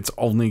thing, and it's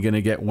only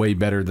gonna get way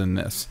better than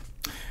this.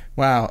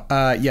 Wow.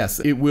 Yes,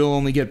 it will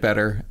only get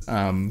better.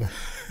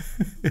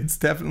 It's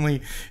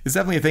definitely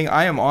a thing.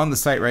 I am on the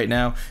site right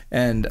now,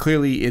 and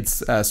clearly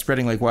it's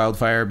spreading like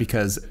wildfire,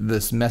 because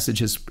this message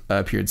has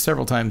appeared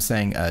several times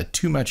saying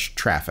too much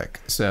traffic.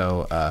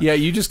 So yeah,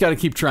 you just got to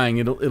keep trying.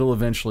 It'll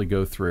eventually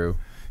go through.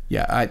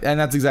 Yeah, and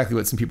that's exactly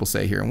what some people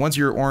say here. And once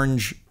your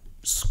orange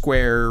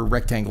square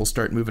rectangles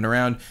start moving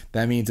around,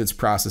 that means it's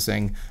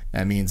processing.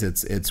 That means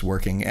it's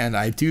working. And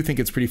I do think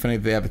it's pretty funny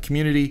that they have a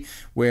community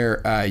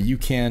where you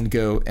can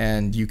go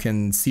and you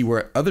can see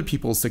where other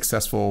people's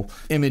successful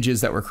images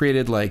that were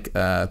created, like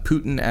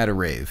Putin at a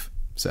rave.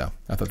 So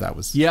I thought that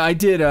was... Yeah, I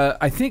did.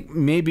 I think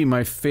maybe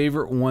my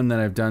favorite one that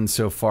I've done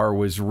so far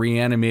was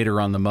Reanimator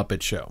on The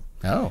Muppet Show.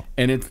 Oh.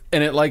 And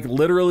it like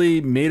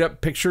literally made up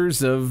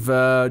pictures of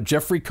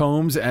Jeffrey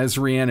Combs as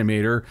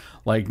Reanimator,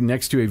 like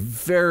next to a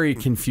very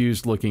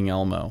confused looking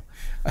Elmo.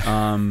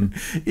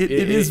 It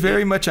is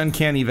very much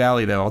Uncanny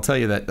Valley, though. I'll tell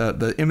you that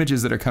the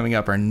images that are coming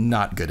up are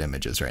not good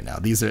images right now.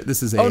 This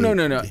is a... Oh,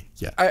 no.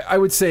 Yeah. I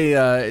would say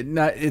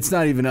it's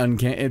not even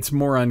uncanny. It's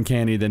more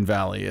uncanny than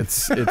Valley. It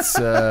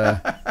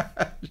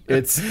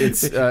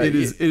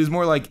is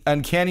more like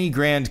Uncanny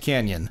Grand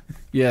Canyon.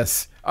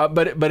 Yes.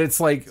 But it's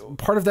like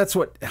part of that's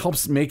what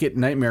helps make it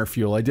nightmare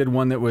fuel. I did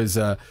one that was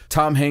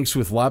Tom Hanks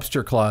with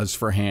lobster claws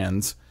for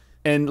hands.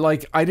 And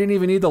like, I didn't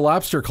even need the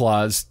lobster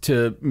claws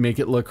to make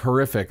it look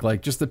horrific.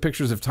 Like, just the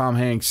pictures of Tom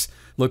Hanks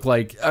look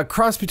like a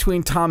cross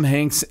between Tom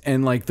Hanks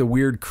and like the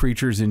weird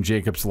creatures in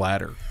Jacob's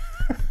Ladder.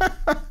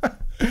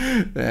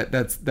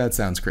 That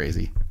sounds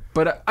crazy.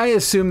 But I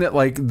assume that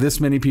like this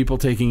many people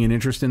taking an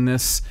interest in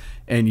this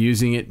and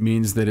using it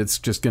means that it's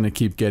just going to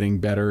keep getting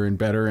better and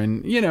better.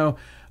 And, you know,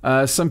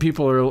 some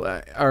people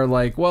are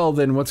like, well,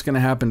 then what's going to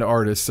happen to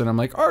artists? And I'm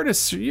like,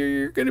 artists,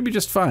 you're going to be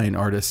just fine,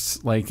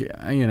 artists. Like,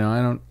 you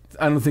know,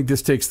 I don't think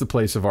this takes the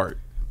place of art.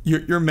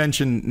 Your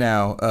mention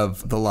now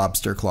of the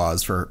lobster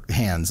claws for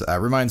hands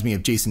reminds me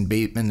of Jason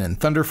Bateman in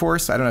Thunder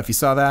Force. I don't know if you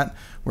saw that,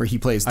 where he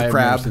plays the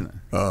crab.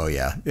 Oh,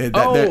 yeah.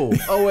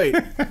 Wait.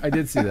 I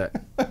did see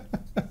that.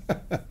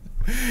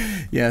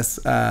 Yes,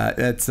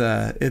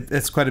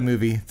 it's quite a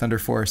movie, Thunder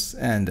Force,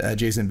 and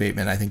Jason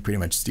Bateman, I think, pretty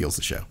much steals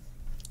the show.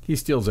 He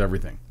steals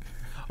everything.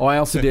 Oh, I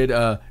also did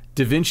a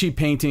Da Vinci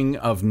painting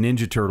of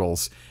Ninja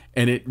Turtles,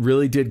 and it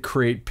really did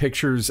create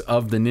pictures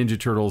of the Ninja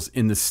Turtles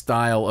in the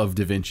style of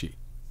Da Vinci.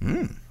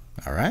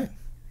 All right.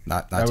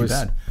 Not too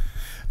bad.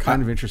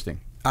 Kind of interesting.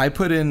 I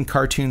put in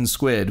cartoon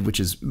squid, which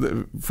is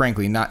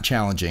frankly not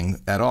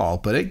challenging at all,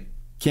 but it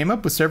came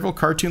up with several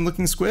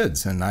cartoon-looking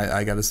squids, and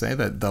I got to say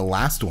that the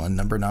last one,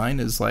 number 9,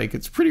 is like,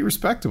 it's pretty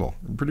respectable.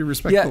 Pretty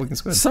respectable looking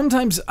squid.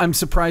 Sometimes I'm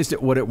surprised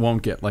at what it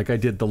won't get. Like I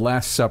did The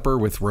Last Supper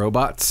with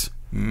robots,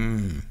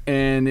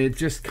 and it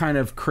just kind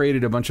of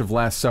created a bunch of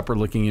Last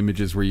Supper-looking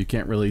images where you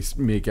can't really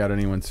make out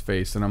anyone's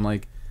face, and I'm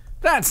like,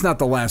 that's not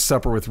The Last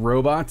Supper with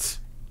robots.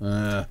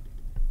 I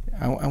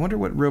wonder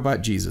what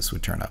robot Jesus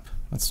would turn up.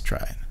 Let's try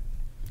it.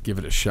 Give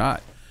it a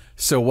shot.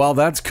 So while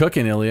that's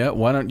cooking, Ilya,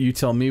 why don't you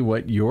tell me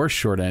what your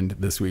short end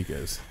this week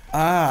is?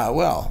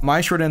 Well,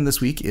 my short end this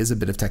week is a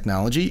bit of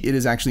technology. It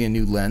is actually a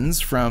new lens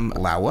from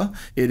Laowa.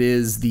 It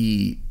is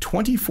the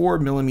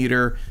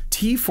 24mm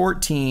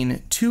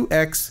T14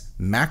 2X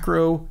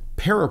macro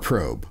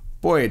paraprobe.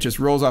 Boy, it just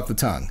rolls off the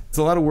tongue. It's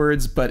a lot of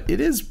words, but it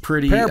is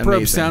pretty Paraprobe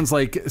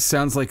amazing.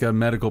 sounds like a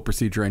medical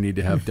procedure I need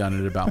to have done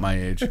at about my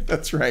age.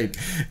 That's right.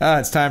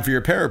 It's time for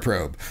your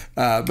paraprobe.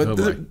 But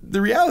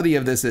the reality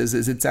of this is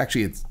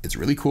it's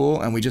really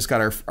cool, and we just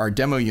got our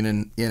demo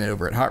unit in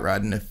over at Hot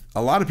Rod, and if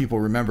a lot of people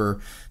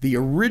remember the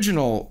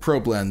original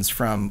probe lens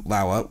from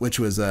Laowa, which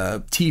was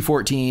a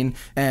T14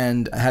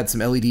 and had some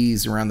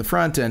LEDs around the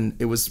front, and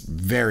it was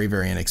very,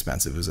 very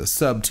inexpensive. It was a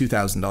sub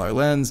 $2,000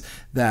 lens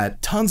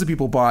that tons of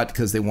people bought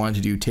because they wanted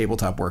to do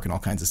tabletop work and all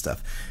kinds of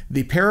stuff.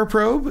 The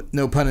paraprobe,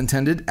 no pun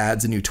intended,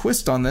 adds a new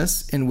twist on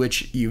this, in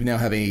which you now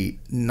have a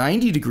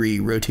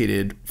 90-degree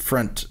rotated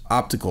front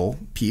optical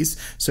piece.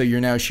 So you're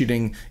now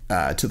shooting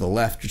to the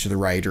left or to the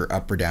right or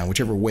up or down,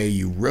 whichever way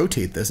you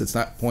rotate this. It's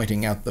not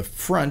pointing out the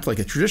front like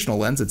a traditional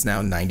lens. It's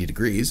now 90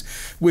 degrees,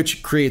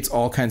 which creates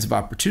all kinds of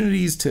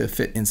opportunities to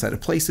fit inside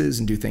of places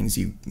and do things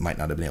you might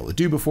not have been able to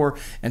do before,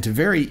 and to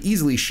very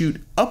easily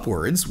shoot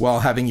upwards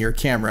while having your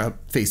camera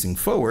facing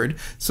forward.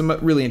 Some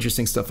really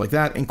interesting stuff like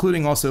that,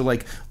 including also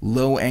like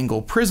low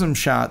angle prism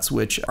shots,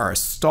 which are a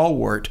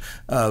stalwart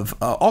of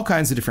all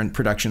kinds of different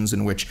productions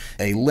in which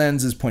a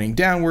lens is pointing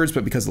downwards,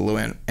 but because the low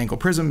angle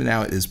prism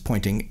now is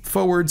pointing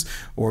forwards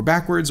or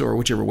backwards or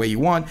whichever way you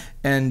want,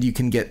 and you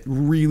can get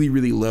really,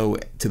 really low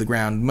to the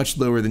ground, much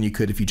lower than you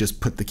could if you just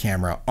put the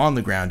camera on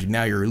the ground.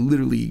 Now you're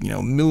literally,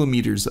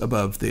 millimeters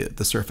above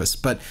the surface.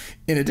 But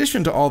in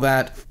addition to all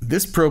that,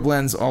 this probe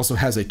lens also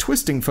has a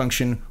twisting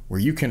function where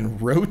you can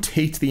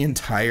rotate the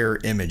entire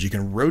image. You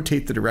can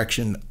rotate the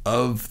direction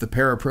of the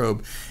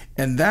paraprobe.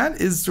 And that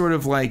is sort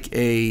of like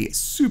a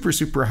super,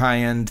 super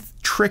high-end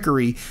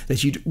trickery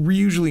that you'd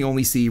usually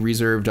only see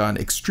reserved on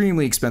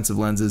extremely expensive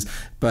lenses,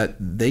 but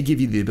they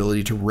give you the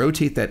ability to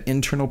rotate that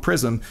internal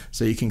prism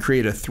so you can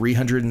create a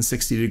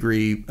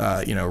 360-degree,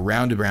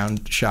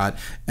 round-to-round shot.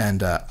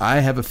 And I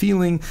have a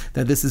feeling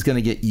that this is going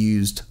to get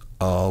used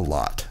a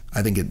lot.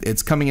 I think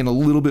it's coming in a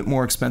little bit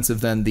more expensive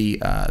than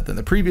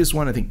the previous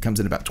one. I think it comes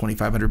in about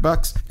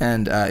 $2,500.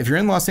 And if you're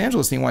in Los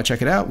Angeles and you want to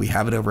check it out, we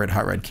have it over at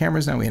Hot Rod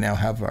Cameras now. We now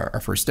have our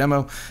first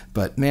demo.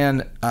 But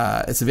man,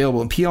 it's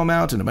available in PL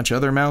mount and a bunch of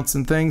other mounts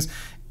and things.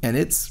 And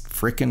it's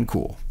freaking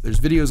cool. There's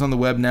videos on the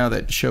web now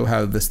that show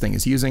how this thing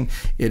is using.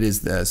 It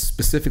is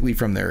specifically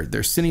from their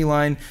Cine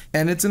line,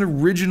 and it's an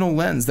original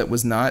lens that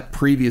was not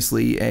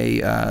previously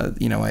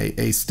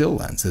a still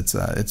lens.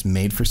 It's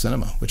made for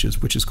cinema, which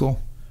is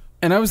cool.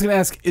 And I was going to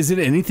ask, is it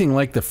anything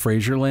like the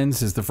Fraser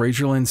lens? Is the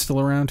Fraser lens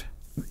still around?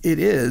 It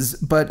is,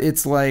 but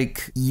it's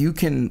like you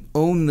can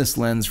own this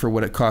lens for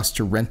what it costs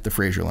to rent the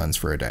Fraser lens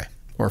for a day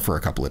or for a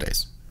couple of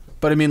days.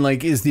 But I mean,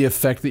 like, is the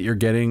effect that you're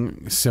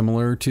getting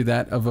similar to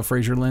that of a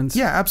Fraser lens?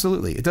 Yeah,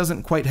 absolutely. It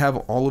doesn't quite have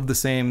all of the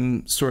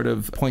same sort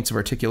of points of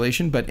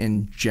articulation, but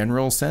in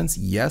general sense,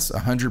 yes,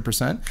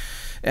 100%.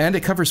 And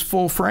it covers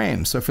full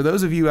frame. So for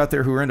those of you out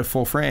there who are into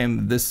full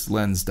frame, this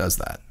lens does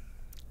that.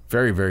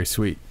 Very, very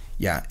sweet.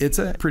 Yeah, it's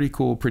a pretty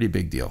cool, pretty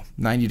big deal.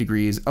 90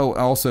 degrees. Oh,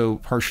 also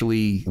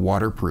partially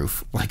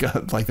waterproof, like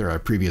their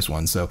previous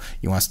one. So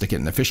you want to stick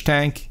it in a fish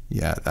tank?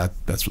 Yeah,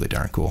 that's really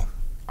darn cool.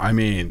 I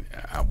mean,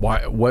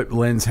 what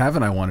lens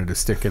haven't I wanted to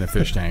stick in a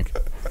fish tank?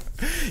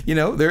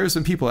 There are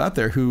some people out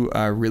there who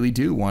really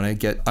do want to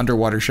get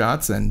underwater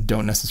shots and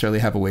don't necessarily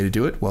have a way to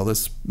do it. Well,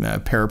 this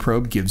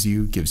Paraprobe gives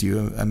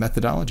you a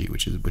methodology,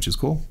 which is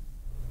cool.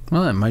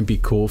 Well, it might be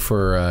cool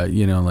for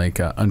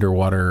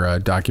underwater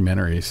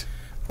documentaries.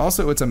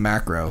 Also, it's a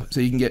macro, so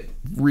you can get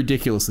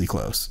ridiculously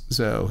close.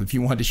 So if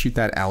you want to shoot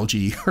that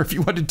algae, or if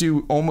you want to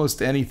do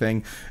almost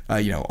anything,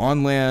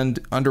 on land,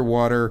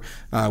 underwater,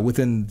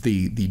 within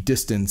the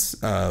distance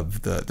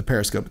of the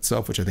periscope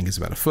itself, which I think is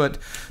about a foot.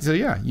 So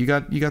yeah, you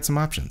got some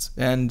options,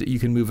 and you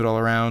can move it all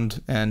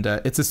around, and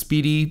it's a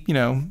speedy,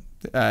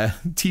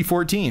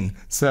 T14.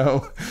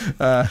 So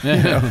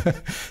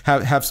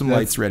have some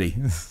lights ready.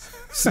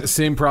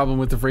 Same problem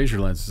with the Fraser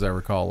lens, as I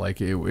recall.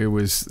 Like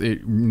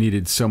it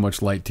needed so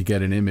much light to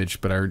get an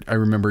image, but I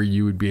remember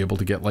you would be able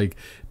to get like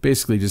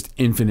basically just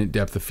infinite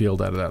depth of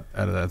field out of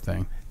that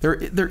thing. There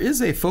is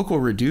a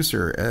focal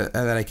reducer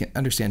that I can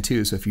understand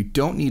too. So if you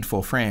don't need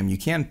full frame, you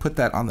can put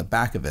that on the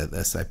back of it.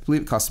 I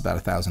believe it costs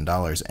about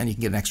 $1,000, and you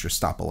can get an extra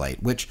stop of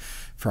light, which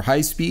for high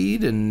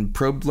speed and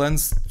probed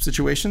lens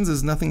situations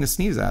is nothing to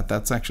sneeze at.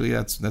 That's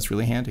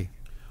really handy.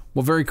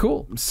 Well, very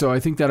cool. So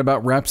I think that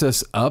about wraps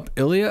us up.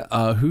 Ilya,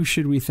 who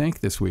should we thank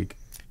this week?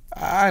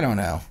 I don't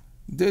know.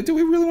 Do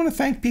we really want to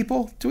thank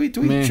people? Should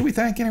we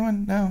thank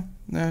anyone? No,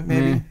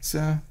 maybe.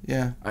 So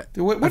yeah.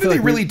 What do they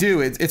really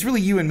do? It's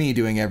really you and me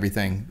doing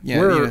everything.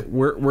 Yeah,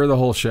 we're the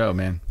whole show,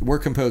 man. We're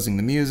composing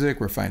the music.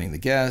 We're finding the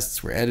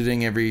guests. We're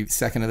editing every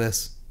second of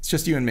this. It's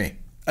just you and me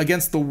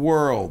against the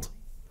world.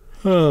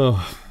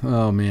 Oh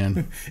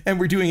man.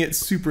 And we're doing it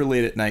super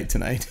late at night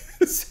tonight.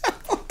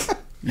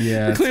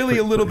 Yeah, we're clearly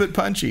a little bit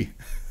punchy.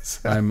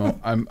 So.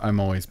 I'm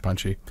always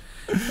punchy.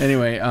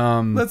 Anyway,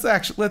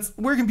 let's.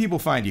 Where can people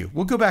find you?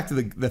 We'll go back to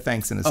the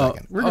thanks in a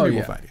second. Where can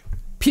people find you?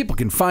 People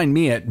can find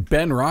me at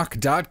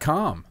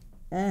benrock.com.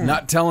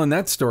 Not telling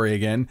that story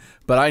again,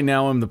 but I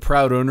now am the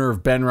proud owner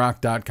of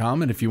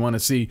benrock.com, and if you want to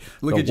see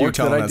look at you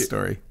telling that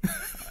story.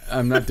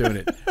 I'm not doing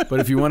it.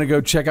 But if you want to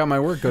go check out my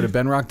work, go to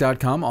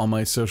benrock.com. All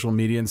my social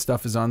media and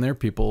stuff is on there.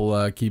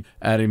 People keep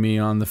adding me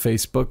on the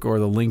Facebook or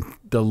the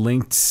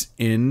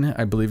LinkedIn,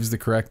 I believe is the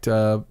correct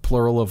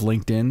plural of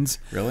LinkedIn's.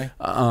 Really?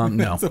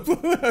 No.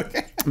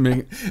 Okay. I'm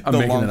making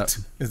it up.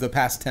 Is the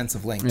past tense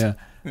of linked. Yeah.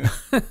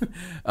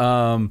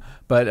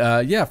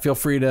 But feel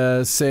free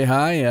to say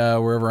hi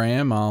wherever I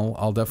am.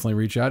 I'll definitely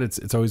reach out.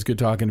 It's always good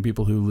talking to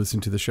people who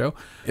listen to the show.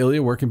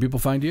 Ilya, where can people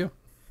find you?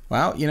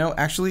 Well,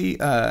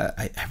 actually,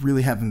 I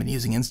really haven't been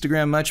using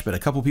Instagram much, but a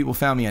couple people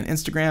found me on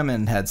Instagram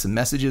and had some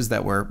messages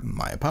that were,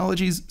 my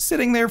apologies,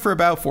 sitting there for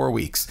about 4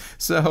 weeks.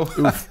 So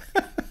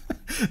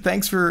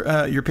thanks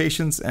for your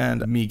patience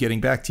and me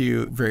getting back to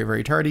you very,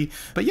 very tardy.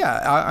 But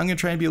yeah, I'm going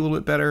to try and be a little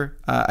bit better.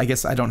 I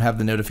guess I don't have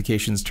the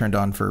notifications turned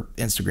on for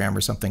Instagram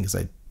or something because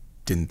I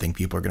didn't think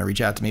people are going to reach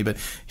out to me, but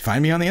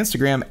find me on the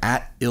Instagram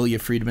at Ilya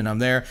Friedman. I'm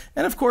there.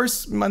 And of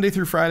course, Monday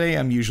through Friday,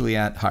 I'm usually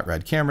at Hot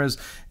Rod Cameras,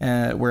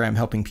 where I'm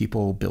helping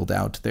people build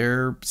out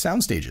their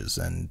sound stages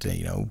and,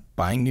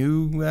 buying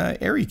new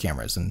ARRI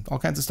cameras and all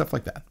kinds of stuff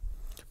like that.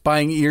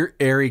 Buying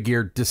ARRI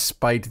gear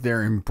despite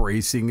their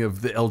embracing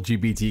of the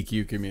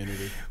LGBTQ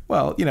community.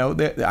 Well,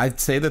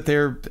 I'd say that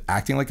they're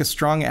acting like a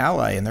strong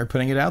ally and they're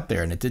putting it out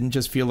there. And it didn't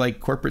just feel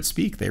like corporate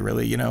speak. They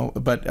really,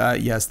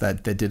 but yes,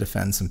 that did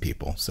offend some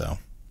people. So.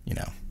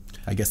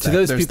 I guess to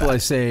those people, I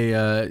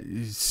say,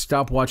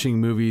 stop watching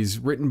movies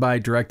written by,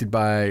 directed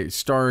by,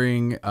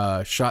 starring,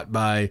 shot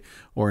by,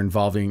 or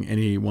involving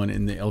anyone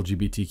in the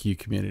LGBTQ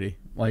community.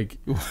 Like,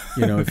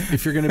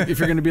 if you're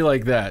gonna be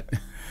like that,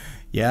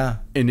 yeah,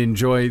 and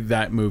enjoy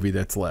that movie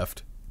that's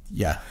left.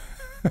 Yeah,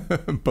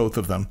 both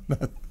of them,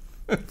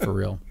 for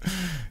real.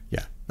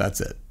 Yeah,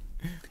 that's it.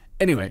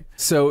 Anyway,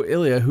 so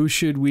Ilya, who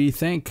should we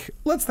thank?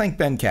 Let's thank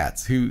Ben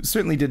Katz, who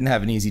certainly didn't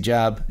have an easy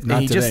job.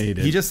 Not today, he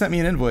did. He just sent me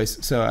an invoice,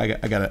 so I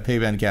got to pay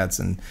Ben Katz,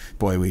 and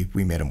boy,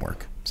 we made him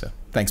work. So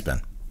thanks,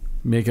 Ben.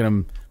 Making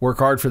him work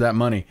hard for that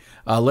money.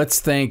 Let's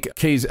thank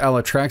Kays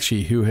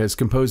Alatrakshi, who has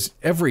composed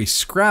every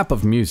scrap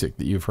of music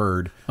that you've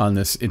heard on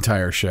this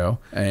entire show,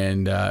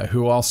 and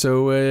who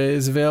also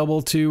is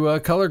available to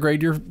color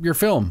grade your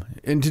film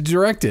and to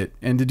direct it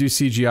and to do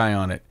CGI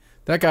on it.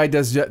 That guy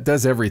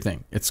does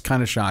everything. It's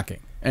kind of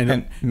shocking.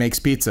 And makes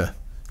pizza.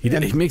 He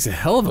makes a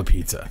hell of a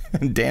pizza.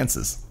 And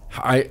dances.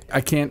 I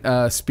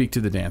can't speak to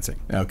the dancing.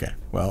 Okay.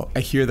 Well, I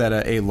hear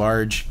that a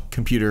large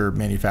computer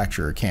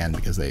manufacturer can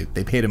because they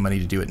paid him money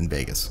to do it in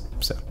Vegas.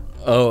 So.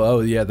 Oh,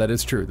 yeah, that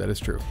is true. That is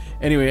true.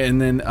 Anyway, and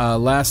then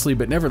lastly,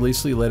 but never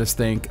leastly, let us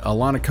thank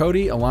Alana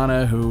Cody.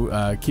 Alana, who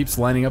keeps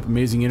lining up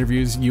amazing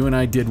interviews. You and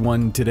I did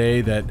one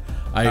today that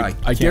I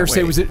dare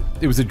say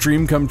it was a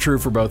dream come true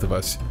for both of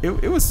us.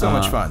 It was so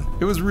much fun.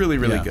 It was really,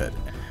 really good.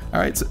 All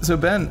right, so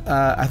Ben,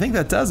 I think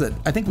that does it.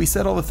 I think we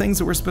said all the things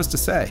that we're supposed to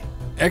say.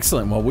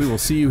 Excellent. Well, we will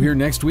see you here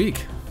next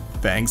week.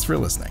 Thanks for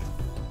listening.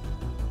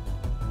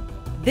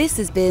 This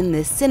has been the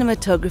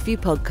Cinematography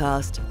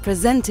Podcast,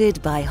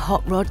 presented by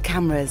Hot Rod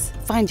Cameras.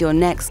 Find your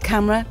next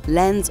camera,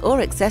 lens, or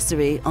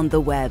accessory on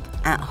the web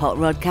at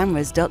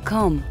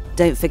hotrodcameras.com.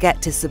 Don't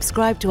forget to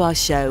subscribe to our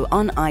show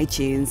on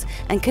iTunes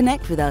and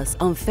connect with us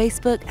on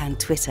Facebook and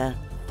Twitter.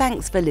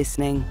 Thanks for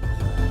listening.